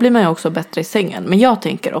 Och då blir man ju också bättre i sängen. Men jag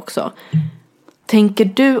tänker också, tänker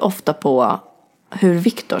du ofta på hur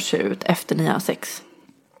Victor ser ut efter ni har sex?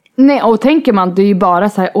 Nej, och tänker man, det är ju bara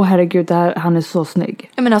så här, åh herregud, han är så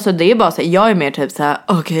snygg. Men alltså det är bara så här, jag är mer typ så här,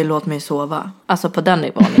 okej, låt mig sova. Alltså på den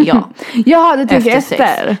nivån är jag. Ja, det tänker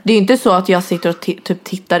efter. Det är ju inte så att jag sitter och typ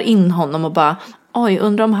tittar in honom och bara, oj,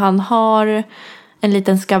 undrar om han har en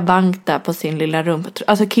liten skavank där på sin lilla rumpa.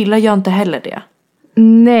 Alltså killar gör inte heller det.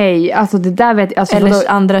 Nej, alltså det där vet jag. Alltså,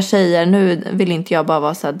 eller andra tjejer, nu vill inte jag bara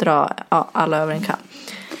vara så här, dra alla över en kam.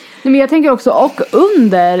 Men jag tänker också, och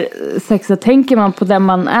under sexet tänker man på den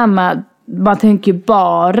man är med. Man tänker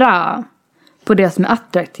bara på det som är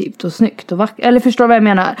attraktivt och snyggt och vackert. Eller förstår du vad jag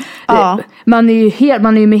menar? Ja. Man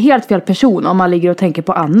är ju med helt fel person om man ligger och tänker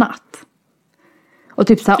på annat. Och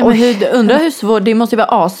typ så här, undrar hur svårt, det måste ju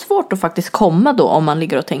vara svårt att faktiskt komma då om man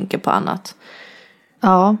ligger och tänker på annat.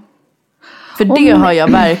 Ja. För det har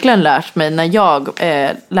jag verkligen lärt mig när jag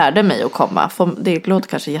lärde mig att komma. För det låter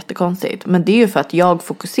kanske jättekonstigt. Men det är ju för att jag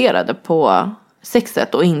fokuserade på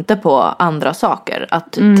sexet och inte på andra saker.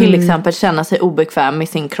 Att till exempel känna sig obekväm med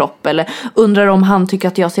sin kropp. Eller undrar om han tycker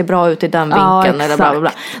att jag ser bra ut i den vinkeln. Eller bla bla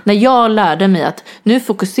bla. När jag lärde mig att nu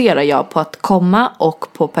fokuserar jag på att komma och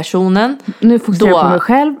på personen. Nu fokuserar jag på mig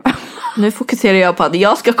själv. Nu fokuserar jag på att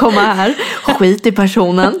jag ska komma här. Skit i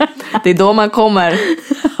personen. Det är då man kommer.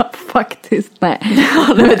 Faktiskt, nej.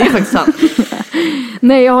 Ja, men det är faktiskt sant.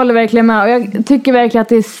 Nej, jag håller verkligen med. Och jag tycker verkligen att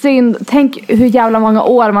det är synd. Tänk hur jävla många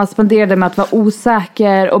år man spenderade med att vara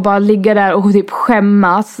osäker och bara ligga där och typ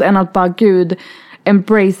skämmas. Än att bara, gud,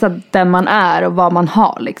 embracea den man är och vad man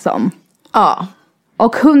har liksom. Ja.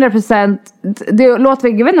 Och 100%, det låter,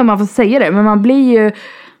 jag vet inte om man får säga det, men man blir ju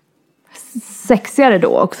sexigare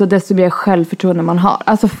då också desto mer självförtroende man har.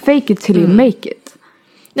 Alltså fake it till you make it.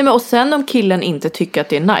 Nej, men och sen om killen inte tycker att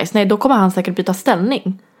det är nice, nej, då kommer han säkert byta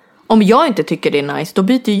ställning. Om jag inte tycker det är nice, då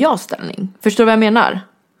byter jag ställning. Förstår du vad jag menar?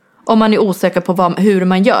 Om man är osäker på hur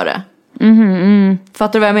man gör det.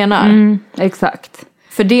 Fattar du vad jag menar? Exakt.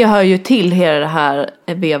 För det hör ju till hela det här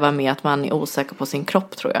veva med att man är osäker på sin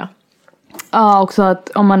kropp, tror jag. Ja, också att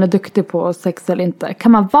om man är duktig på sex eller inte.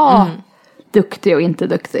 Kan man vara duktig och inte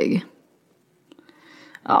duktig?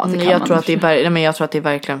 Ja, det kan jag man tror att det är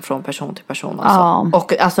verkligen från person till person alltså. Ja.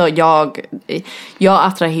 Och alltså jag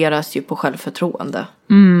attraheras ju på självförtroende.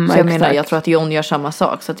 Så jag menar, jag tror att John gör samma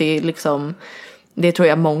sak. Så att det är liksom, det tror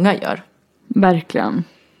jag många gör. Verkligen.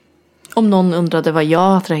 Om någon undrade vad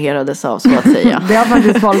jag attraherades av, så att säga. Det har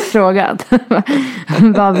faktiskt folk frågat.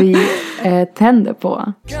 Vad vi tänder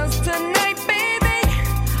på.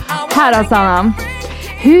 Här då, Sanna.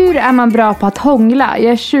 Hur är man bra på att hångla?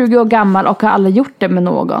 Jag är 20 år gammal och har aldrig gjort det med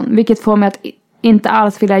någon. Vilket får mig att inte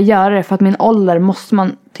alls vilja göra det. För att min ålder måste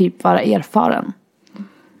man typ vara erfaren.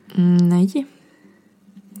 Nej.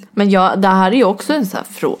 Men det här är ju också en sån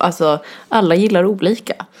här fråga. Alltså, alla gillar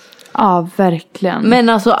olika. Ja, verkligen. Men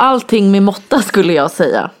alltså allting med måtta skulle jag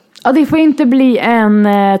säga. Ja, det får inte bli en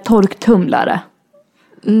torktumlare.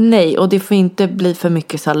 Nej, och det får inte bli för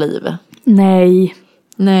mycket saliv. Nej.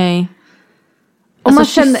 Om man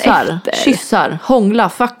känner efter. Kyssar, hångla,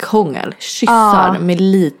 fuck hångel. Kyssar med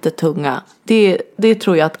lite tunga. Det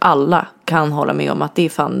tror jag att alla kan hålla med om att det är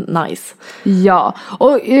fan nice. Ja,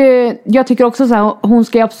 och jag tycker också så här, hon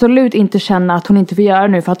ska absolut inte känna att hon inte får göra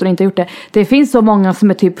nu för att hon inte har gjort det. Det finns så många som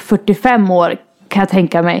är typ 45 år, kan jag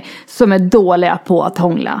tänka mig, som är dåliga på att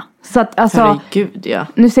hångla. Så att alltså, herregud, ja.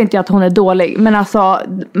 Nu säger inte jag att hon är dålig, men alltså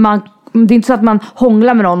det är inte så att man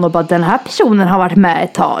hånglar med någon och bara, den här personen har varit med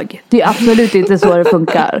ett tag. Det är absolut inte så det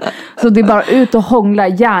funkar. Så det är bara ut och hångla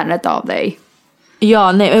hjärnet av dig.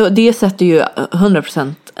 Ja, nej, det sätter ju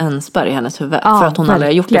 100% en spärr i hennes huvud. För att hon aldrig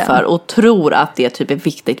har gjort det för. Och tror att det typ är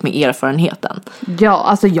viktigt med erfarenheten. Ja,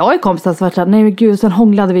 alltså jag är kompisar som var nej men gud, sen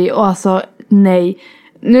hånglade vi och alltså nej.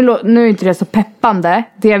 Nu är inte det så peppande.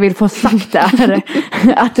 Det jag vill få sagt är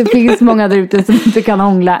att det finns många där ute som inte kan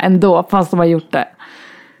hångla ändå fast de har gjort det.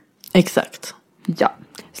 Exakt. Ja.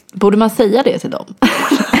 Borde man säga det till dem?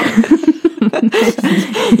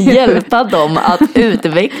 Hjälpa dem att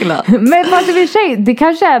utveckla. Men fast i och för sig, det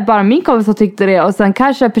kanske är bara min kompis som tyckte det. Och sen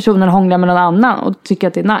kanske personen hånglar med någon annan och tycker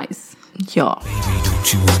att det är nice. Ja.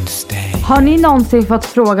 Har ni någonsin fått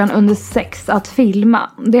frågan under sex att filma?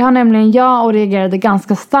 Det har nämligen jag och reagerade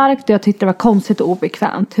ganska starkt. Och jag tyckte det var konstigt och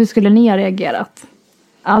obekvämt. Hur skulle ni ha reagerat?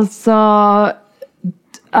 Alltså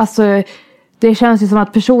det känns ju som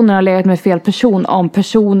att personen har legat med fel person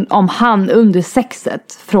om han under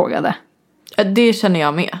sexet frågade. Det känner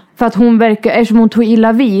jag med. För att hon verkar, eftersom hon tog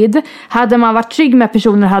illa vid. Hade man varit trygg med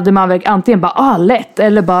personen hade man antingen bara lätt.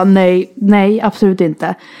 Eller bara nej, absolut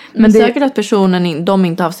inte. Men säkert att personen de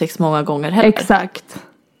inte har haft sex många gånger heller. Exakt.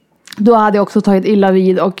 Då hade jag också tagit illa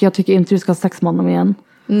vid och jag tycker inte du ska ha sex med honom igen.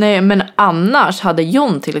 Nej, men annars hade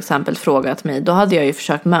John till exempel frågat mig. Då hade jag ju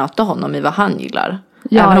försökt möta honom i vad han gillar.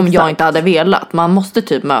 Ja, även om jag inte hade velat. Man måste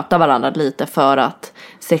typ möta varandra lite för att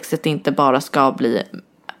sexet inte bara ska bli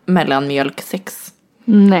mellanmjölksex.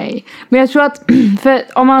 Nej, men jag tror att för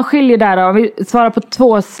om man skiljer där då, vi svarar på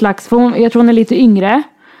 2 slags, för jag tror hon är lite yngre.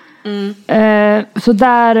 Så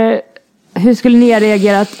där, hur skulle ni ha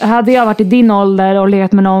reagerat? Hade jag varit i din ålder och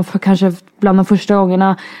legat med någon för kanske bland de första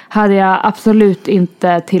gångerna, hade jag absolut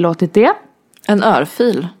inte tillåtit det. En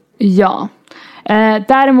örfil? Ja.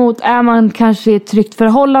 Däremot är man kanske i ett tryggt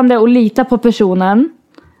förhållande och litar på personen,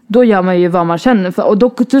 då gör man ju vad man känner för. Och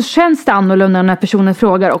då känns det annorlunda när personen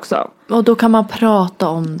frågar också. Och då kan man prata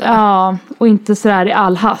om det. Ja, och inte sådär i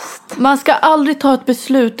all hast. Man ska aldrig ta ett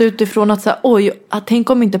beslut utifrån att säga, oj, tänk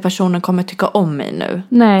om inte personen kommer tycka om mig nu.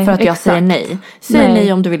 Nej, för att jag exakt. säger nej. Säg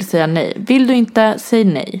nej om du vill säga nej. Vill du inte, säg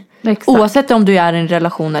nej. Exakt. Oavsett om du är i en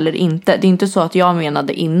relation eller inte. Det är inte så att jag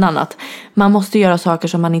menade innan att man måste göra saker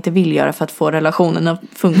som man inte vill göra för att få relationen att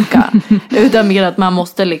funka. Utan mer att man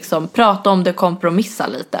måste liksom prata om det, kompromissa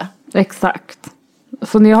lite. Exakt.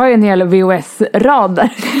 Så ni har ju en hel VHS-rad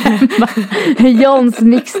där. Johns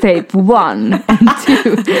mixtape 1 and 2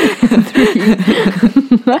 and 3.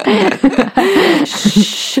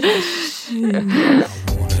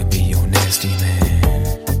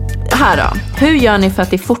 Här då. Hur gör ni för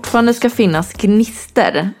att det fortfarande ska finnas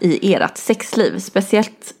gnister i ert sexliv?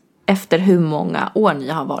 Speciellt efter hur många år ni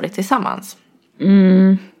har varit tillsammans.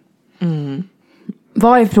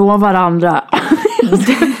 Var ifrån varandra.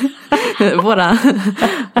 Våra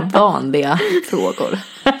vanliga frågor.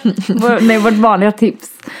 Nej, vårt vanliga tips.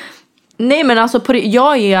 Nej, men alltså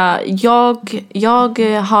jag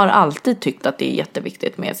har alltid tyckt att det är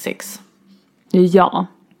jätteviktigt med sex. Ja.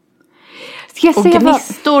 Ska jag och säga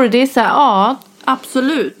gnistor, det är så här, ja,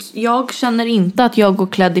 absolut. Jag känner inte att jag går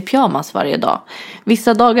klädd i pyjamas varje dag.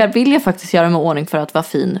 Vissa dagar vill jag faktiskt göra mig ordning för att vara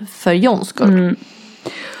fin för Johns skull.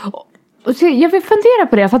 Och så, jag vill fundera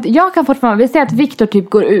på det, för att jag kan fortfarande, vi säger att Viktor typ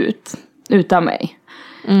går ut utan mig.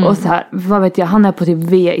 Och så här, vad vet jag, han är på typ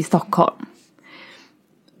V i Stockholm.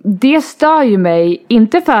 Det stör ju mig,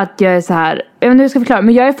 inte för att jag är så här, jag vet inte hur jag ska förklara,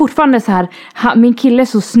 men jag är fortfarande så här, min kille är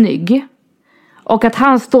så snygg. Och att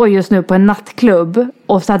han står just nu på en nattklubb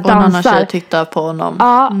och så här dansar. Och en annan tjej tittar på honom.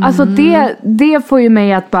 Ja, alltså det får ju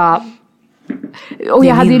mig att bara... Och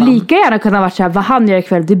jag hade ju lika gärna kunnat vara så här, vad han gör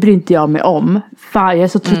ikväll, det bryr inte jag mig om. Fan, jag är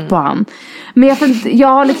så trött på han. Men jag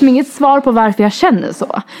har liksom inget svar på varför jag känner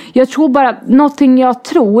så. Jag tror bara, någonting jag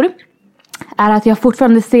tror är att jag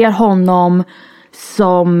fortfarande ser honom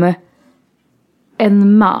som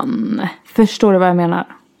en man. Förstår du vad jag menar?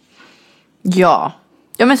 Ja,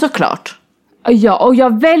 men såklart. Ja, och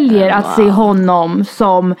jag väljer att se honom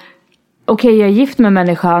som... Okej, jag är gift med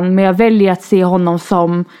människan, men jag väljer att se honom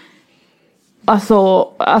som...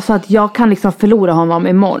 Alltså att jag kan liksom förlora honom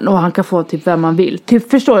imorgon och han kan få typ vem man vill.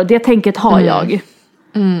 Typ, förstår du? Det tänket har jag.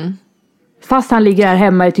 Fast han ligger här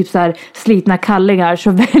hemma i typ så här slitna kallingar,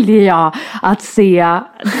 så väljer jag att se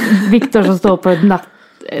Viktor som står på ett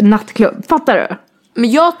nattklubb. Fattar du?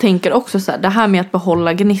 Men jag tänker också så här, det här med att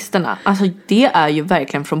behålla gnisterna, alltså det är ju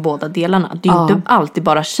verkligen från båda delarna. Det är ju inte alltid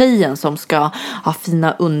bara tjejen som ska ha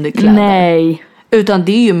fina underkläder. Nej. Utan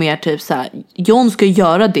det är ju mer typ så här, John ska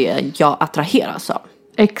göra det jag attraheras av.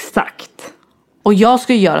 Exakt. Och jag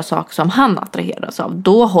ska göra saker som han attraheras av.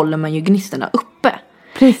 Då håller man ju gnisterna uppe.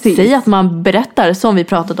 Precis. Säg att man berättar, som vi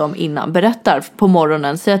pratade om innan, berättar på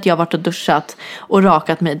morgonen. Säg att jag har varit och duschat och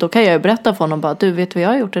rakat mig. Då kan jag ju berätta för honom bara, du vet vad jag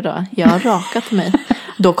har gjort idag? Jag har rakat mig.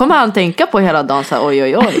 Då kommer han tänka på hela dagen så här, oj.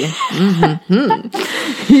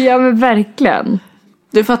 Ja, men verkligen.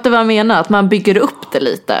 Du fattar vad jag menar? Att man bygger upp det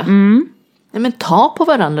lite. Nej, men ta på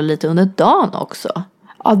varandra lite under dagen också.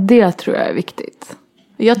 Ja, det tror jag är viktigt.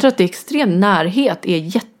 Jag tror att det är extrem närhet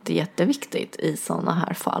är jätteviktigt i sådana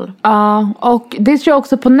här fall. Ja, och det tror jag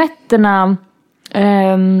också på nätterna.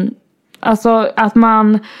 Alltså att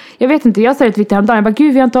man, jag vet inte, jag säger till Victor häromdagen, jag bara,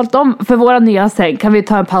 gud vi har inte hållit om för våra nya säng, kan vi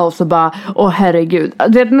ta en paus och bara, herregud.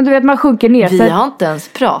 Du vet man sjunker ner. Vi har inte ens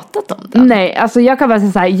pratat om det. Nej, alltså jag kan bara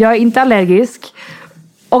säga så här, jag är inte allergisk.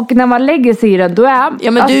 Och när man lägger sig i den, då är...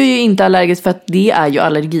 Ja, men du är ju inte allergisk för att det är ju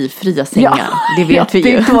allergifria sängar. Ja, det vet vi ju.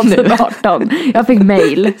 Det är 2018. Jag fick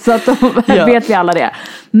mail, så att då vet vi alla det.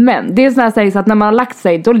 Men det är sån här säng så att när man har lagt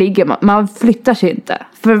sig, då ligger man flyttar sig inte.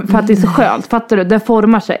 För att det är så skönt, fattar du? Det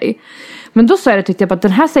formar sig. Men då så tyckte jag att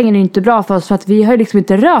den här sängen är inte bra för oss, för att vi har liksom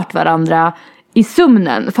inte rört varandra i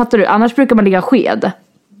sömnen. Fattar du? Annars brukar man ligga sked.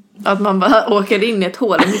 Att man bara åker in i ett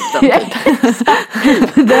hål i mitten typ.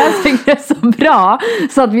 Det här sängen är så bra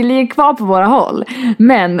så att vi ligger kvar på våra håll.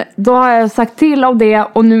 Men då har jag sagt till om det,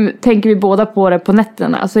 och nu tänker vi båda på det på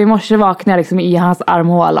nätterna. Alltså i morse vaknade jag liksom i hans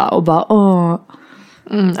armhåla och bara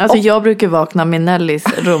Alltså jag brukar vakna med Nellys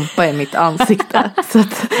rumpa i mitt ansikte. Så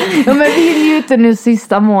att... Ja, men vi är ju ute nu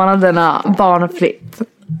sista månaderna barnfritt.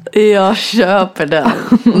 Jag köper den.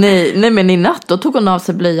 Nej, men i natt då tog hon av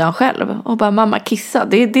sig blöjan själv och bara, mamma kissa.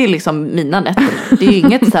 Det är liksom mina nätter nu. Det är ju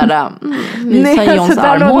inget såhär mysa Johns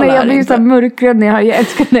armhåla. Nej, jag blir så mörkrädd. Jag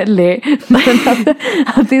älskar Nelly. Men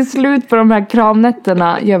att det är slut på de här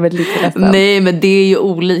kramnätterna gör mig lite ledsen. Nej, men det är ju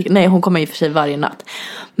olika. Nej, hon kommer i och för sig varje natt.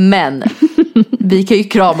 Men vi kan ju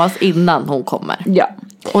kramas innan hon kommer. Ja.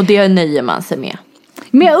 Och det nöjer man sig med.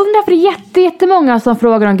 Men jag undrar, för det är jättemånga som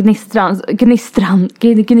frågar om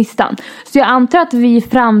gnistan. Så jag antar att vi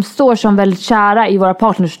framstår som väldigt kära i våra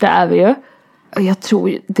partners, det är vi ju. Och jag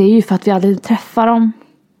tror det är ju för att vi aldrig träffar dem.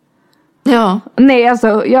 Ja. Nej,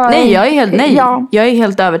 alltså jag är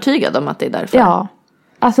helt övertygad om att det är därför. Ja,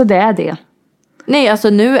 alltså det är det. Nej, alltså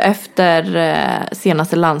nu efter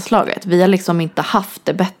senaste landslaget, vi har liksom inte haft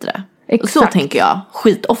det bättre. Exakt. Så tänker jag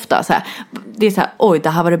skitofta så här. Det är så här, oj, det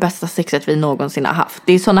här var det bästa sexet vi någonsin har haft.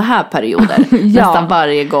 Det är såna här perioder nästan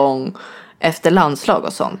varje gång efter landslag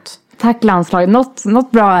och sånt. Tack landslaget,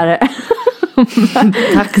 något bra är det.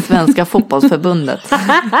 Tack Svenska fotbollsförbundet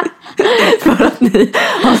för att ni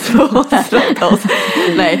har sponsrat oss.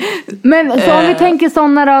 Nej. Men så om vi tänker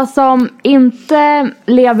sådana då som inte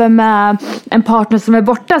lever med en partner som är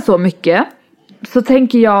borta så mycket, så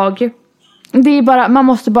tänker jag, det är bara, man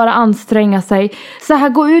måste bara anstränga sig. Så här,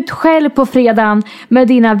 gå ut själv på fredagen med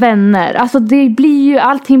dina vänner. Alltså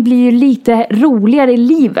allting blir ju lite roligare i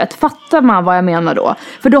livet. Fattar man vad jag menar då?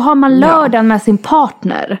 För då har man lördagen med sin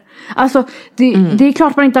partner. Alltså det är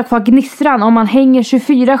klart man inte har kvar gnistran om man hänger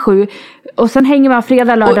 24/7 och sen hänger man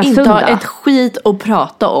fredag, lördag, söndag. Och inte ha ett skit att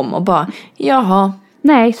prata om och bara, jaha.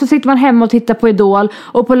 Nej, så sitter man hemma och tittar på Idol.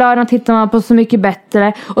 Och på lördagen tittar man på Så mycket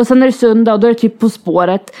bättre. Och sen är det söndag och då är det typ På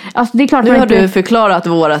spåret. Alltså det är klart. Nu har du förklarat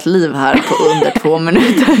vårat liv här på under 2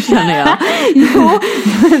 minuter, känner jag. Jo,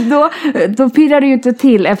 då pirrar du ju inte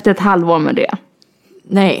till efter ett halvår med det.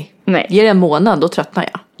 Nej. Ger det en månad, då tröttnar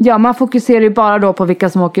jag. Ja, man fokuserar ju bara då på vilka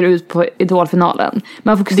som åker ut på Idolfinalen.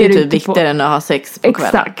 Man fokuserar det är typ viktigare än att ha sex på kvällen.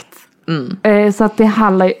 Exakt. Så att det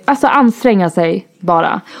handlar ju, alltså anstränga sig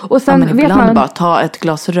bara. Och sen vet man bara ta ett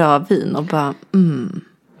glas rödvin och bara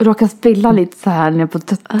råka spilla lite så här ner på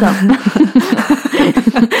tutten.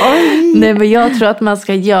 Nej, men jag tror att man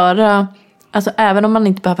ska göra, alltså även om man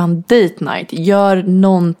inte behöver ha en date night, gör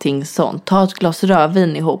någonting sånt. Ta ett glas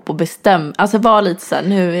rödvin ihop och bestäm. Alltså var lite så här,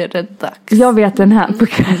 nu är det dags. Jag vet den här på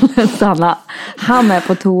kvällen, Sanna. Han är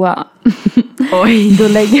på toa. Oj. Då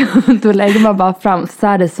lägger man bara fram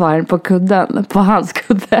sädesvaren på kudden, på hans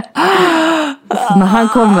kudde. Så när han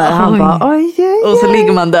kommer, han bara oj. Och så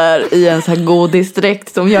ligger man där i en så här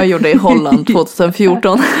godisdräkt som jag gjorde i Holland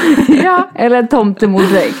 2014. Ja, eller en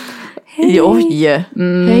tomtemordräkt. Hej. Oj.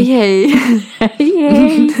 Hej.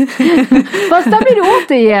 Fast där blir det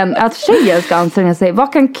återigen att tjejer ska anstränga sig.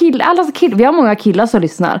 Vad kan killar, vi har många killar som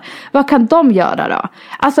lyssnar. Vad kan de göra då?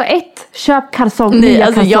 Alltså köp kalsonger. Nej,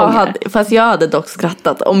 alltså jag hade dock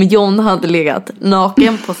skrattat om John hade legat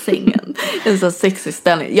naken på sängen. En så sexig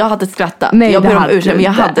ställning. Jag hade skrattat. Nej, jag ber om ursäkt, men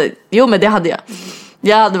jag hade. Jo, men det hade jag.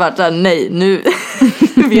 Jag hade varit där, nej, nu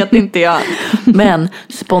vet inte jag. Men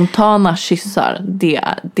spontana kyssar,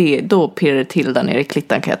 då pirrar det till där nere i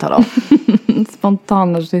klittan, kan jag tala om.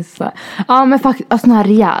 Spontana kyssar. Ja, men faktiskt, såna här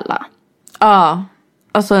rejäla. Ja,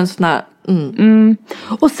 alltså en sån här.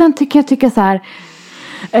 Och sen tycker jag så här.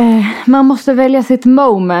 Man måste välja sitt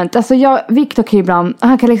moment. Alltså Victor kan ibland,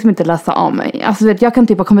 han kan liksom inte läsa av mig. Alltså jag kan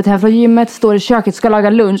typ ha kommit hem från gymmet, står i köket, ska laga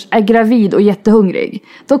lunch, är gravid och jättehungrig.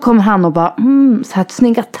 Då kommer han och bara så här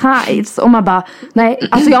snygga tights. Och man bara, nej,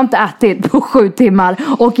 alltså jag har inte ätit på 7 timmar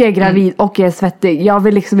och jag är gravid och jag är svettig. Jag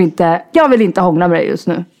vill inte hångla med dig just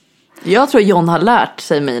nu. Jag tror John har lärt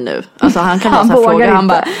sig mig nu. Alltså han kan bara så fråga, han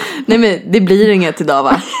bara, nej men det blir inget idag,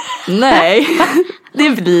 va? Nej, det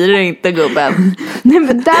blir det inte, gubben. Nej,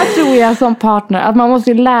 men där tror jag som partner att man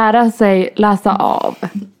måste lära sig läsa av.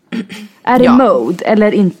 Är det mode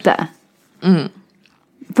eller inte?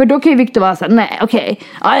 För då kan ju Victor vara så här, nej, okej.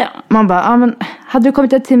 Ja. Man bara, men hade du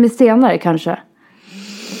kommit 1 timme senare kanske?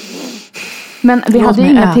 Men vi hade ju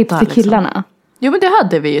inga tips till killarna. Liksom. Jo, men det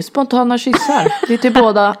hade vi ju. Spontana kyssar. Det är till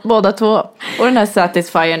båda två. Och den här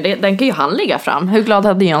satisfiern, den kan ju han lägga fram. Hur glad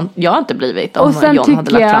hade jag inte blivit om John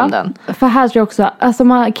hade lagt fram den? För här tror jag också, alltså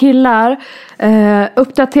man killar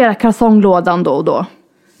uppdatera kalsonglådan då och då.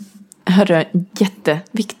 Hörru,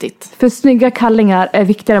 jätteviktigt. För snygga kallingar är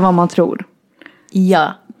viktigare än vad man tror.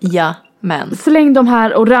 Ja, men. Släng de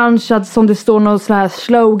här orangea som det står någon sån här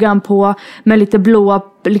slogan på med lite blåa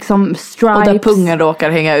liksom stripes. Och där pungen råkar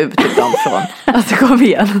hänga ut ibland från. Alltså kom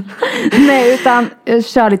igen. Nej, utan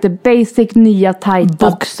kör lite basic, nya, tight.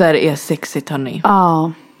 Boxer är sexigt, hörni.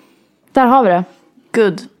 Ja. Där har vi det.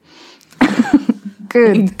 Good.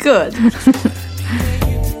 Good.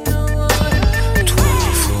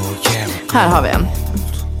 Här har vi en.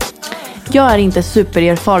 Jag är inte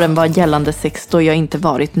supererfaren vad gällande sex då jag inte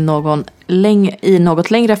varit i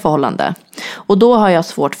något längre förhållande. Och då har jag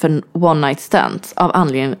svårt för one night stands av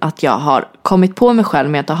anledningen att jag har kommit på mig själv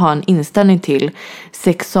med att ha en inställning till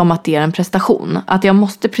sex som att det är en prestation. Att jag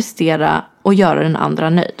måste prestera och göra den andra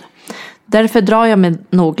nöjd. Därför drar jag mig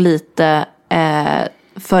nog lite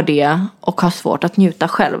för det och har svårt att njuta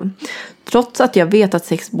själv. Trots att jag vet att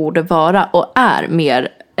sex borde vara och är mer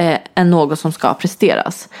än något som ska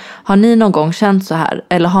presteras. Har ni någon gång känt så här?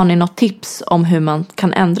 Eller har ni något tips om hur man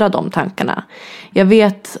kan ändra de tankarna? Jag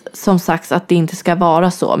vet som sagt att det inte ska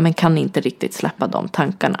vara så, men kan inte riktigt släppa de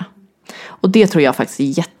tankarna. Och det tror jag faktiskt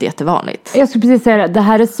är jättevanligt. Jag skulle precis säga det. Det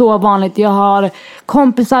här är så vanligt. Jag har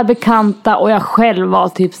kompisar, bekanta och jag själv var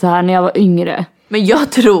typ så här när jag var yngre. Men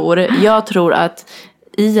jag tror att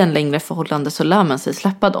i en längre förhållande så lär man sig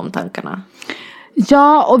släppa de tankarna.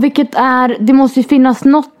 Ja, och det måste ju finnas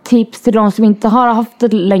något tips till de som inte har haft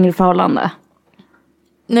ett längre förhållande.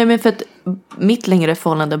 Nej, men för att mitt längre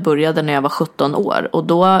förhållande började när jag var 17 år. Och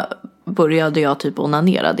då började jag typ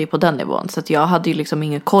onanera, det är på den nivån. Så att jag hade ju liksom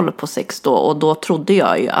ingen koll på sex då. Och då trodde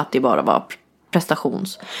jag ju att det bara var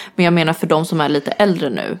prestations. Men jag menar för de som är lite äldre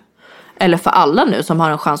nu. Eller för alla nu som har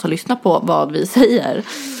en chans att lyssna på vad vi säger.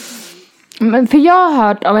 Men för jag har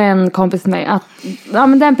hört av en kompis med mig att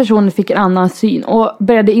men den personen fick en annan syn. Och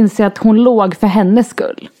började inse att hon låg för hennes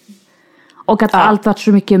skull. Och att allt var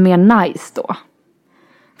så mycket mer nice då.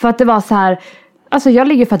 För att det var så här. Alltså jag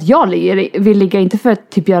ligger för att jag vill ligga, inte för att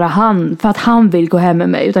typ för att han vill gå hem med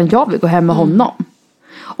mig, utan jag vill gå hem med honom.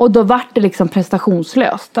 Och då var det liksom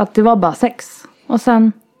prestationslöst, att det var bara sex. Och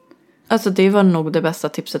sen... Alltså det var nog det bästa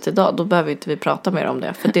tipset idag, då behöver inte vi prata mer om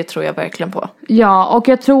det, för det tror jag verkligen på. Ja, och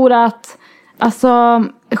jag tror att alltså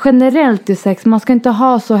generellt i sex, man ska inte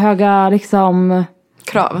ha så höga liksom...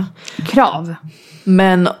 Krav.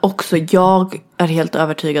 Men också jag är helt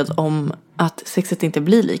övertygad om att sexet inte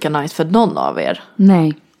blir lika nice för någon av er.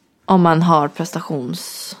 Nej. Om man har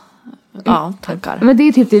tankar. Men det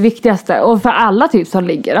är typ det viktigaste. Och för alla typ som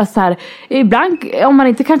ligger. Alltså här, ibland om man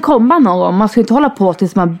inte kan komma någon gång. Man ska inte hålla på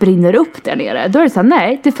tills man brinner upp där nere. Då är det så här,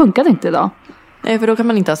 nej det funkar inte idag. Nej, för då kan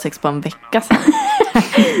man inte ha sex på en vecka sen.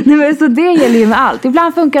 Nej, men så det gäller ju med allt.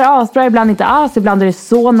 Ibland funkar det asbra, ibland inte alls. Ibland är det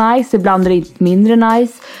så nice, ibland är det mindre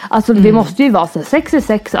nice. Alltså det måste ju vara så. Sex är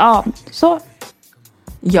sex, ja. Så.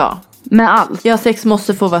 Ja. Med allt. Ja, sex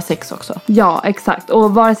måste få vara sex också. Ja, exakt.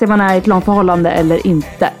 Och vare sig man är i ett långt förhållande eller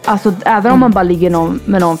inte. Alltså även om man bara ligger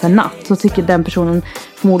med någon för natt, så tycker den personen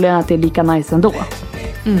förmodligen att det är lika nice ändå.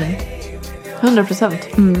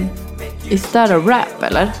 100%. Is that a rap,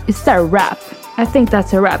 eller? Is that a rap? I think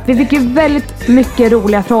that's a rap. Vi fick ju väldigt mycket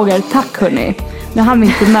roliga frågor. Tack hörni. Nu hann vi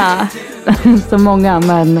inte med så många,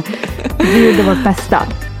 men vi gjorde vårt bästa.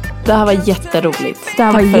 Det här var jätteroligt. Det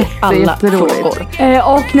här var jätteroligt.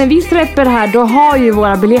 Och när vi släpper det här, då har ju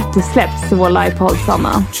våra biljetter släppts till vår livepodd,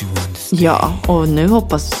 Sanna. Ja, och nu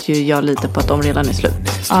hoppas ju jag lite på att de redan är slut.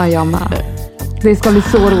 Ja, jag med. Det ska bli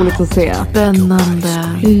så roligt att se.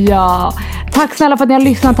 Spännande. Ja. Tack snälla för att ni har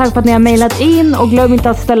lyssnat. Tack för att ni har mejlat in. Och glöm inte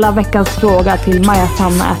att ställa veckans fråga till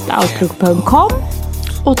majasanna@outlook.com.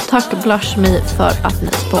 Och tack Blush Me för att ni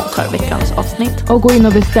sponsrar veckans avsnitt. Och gå in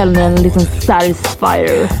och beställ en liten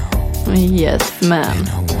Satisfyer. Yes, man.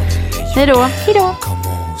 Hej då. Hej då.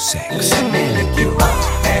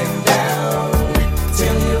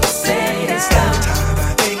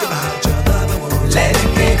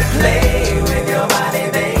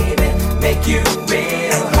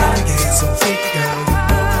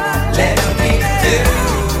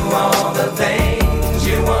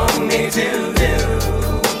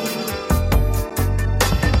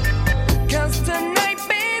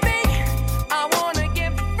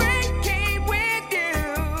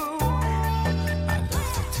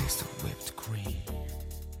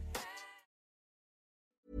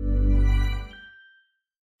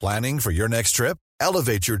 Planning for your next trip?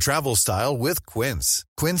 Elevate your travel style with Quince.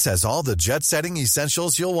 Quince has all the jet-setting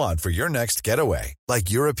essentials you'll want for your next getaway, like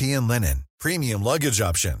European linen, premium luggage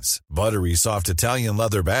options, buttery soft Italian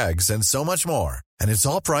leather bags, and so much more. And it's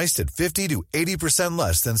all priced at 50 to 80%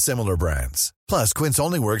 less than similar brands. Plus, Quince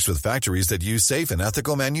only works with factories that use safe and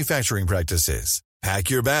ethical manufacturing practices.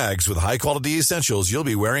 Pack your bags with high-quality essentials you'll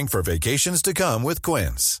be wearing for vacations to come with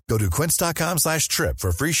Quince. Go to quince.com/trip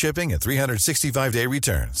for free shipping and 365-day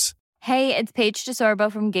returns. Hey, it's Paige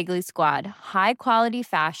DeSorbo from Giggly Squad. High quality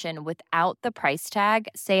fashion without the price tag.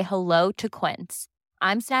 Say hello to Quince.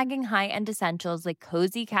 I'm snagging high-end essentials like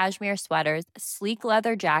cozy cashmere sweaters, sleek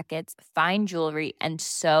leather jackets, fine jewelry, and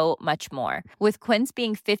so much more. With Quince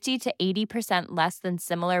being 50 to 80% less than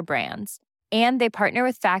similar brands. And they partner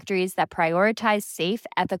with factories that prioritize safe,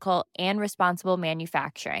 ethical, and responsible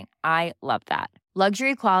manufacturing. I love that.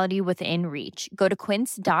 Luxury quality within reach. Go to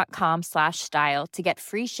quince.com/style to get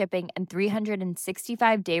free shipping and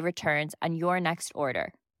 365-day returns on your next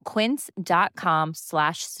order.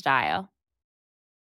 Quince.com/style.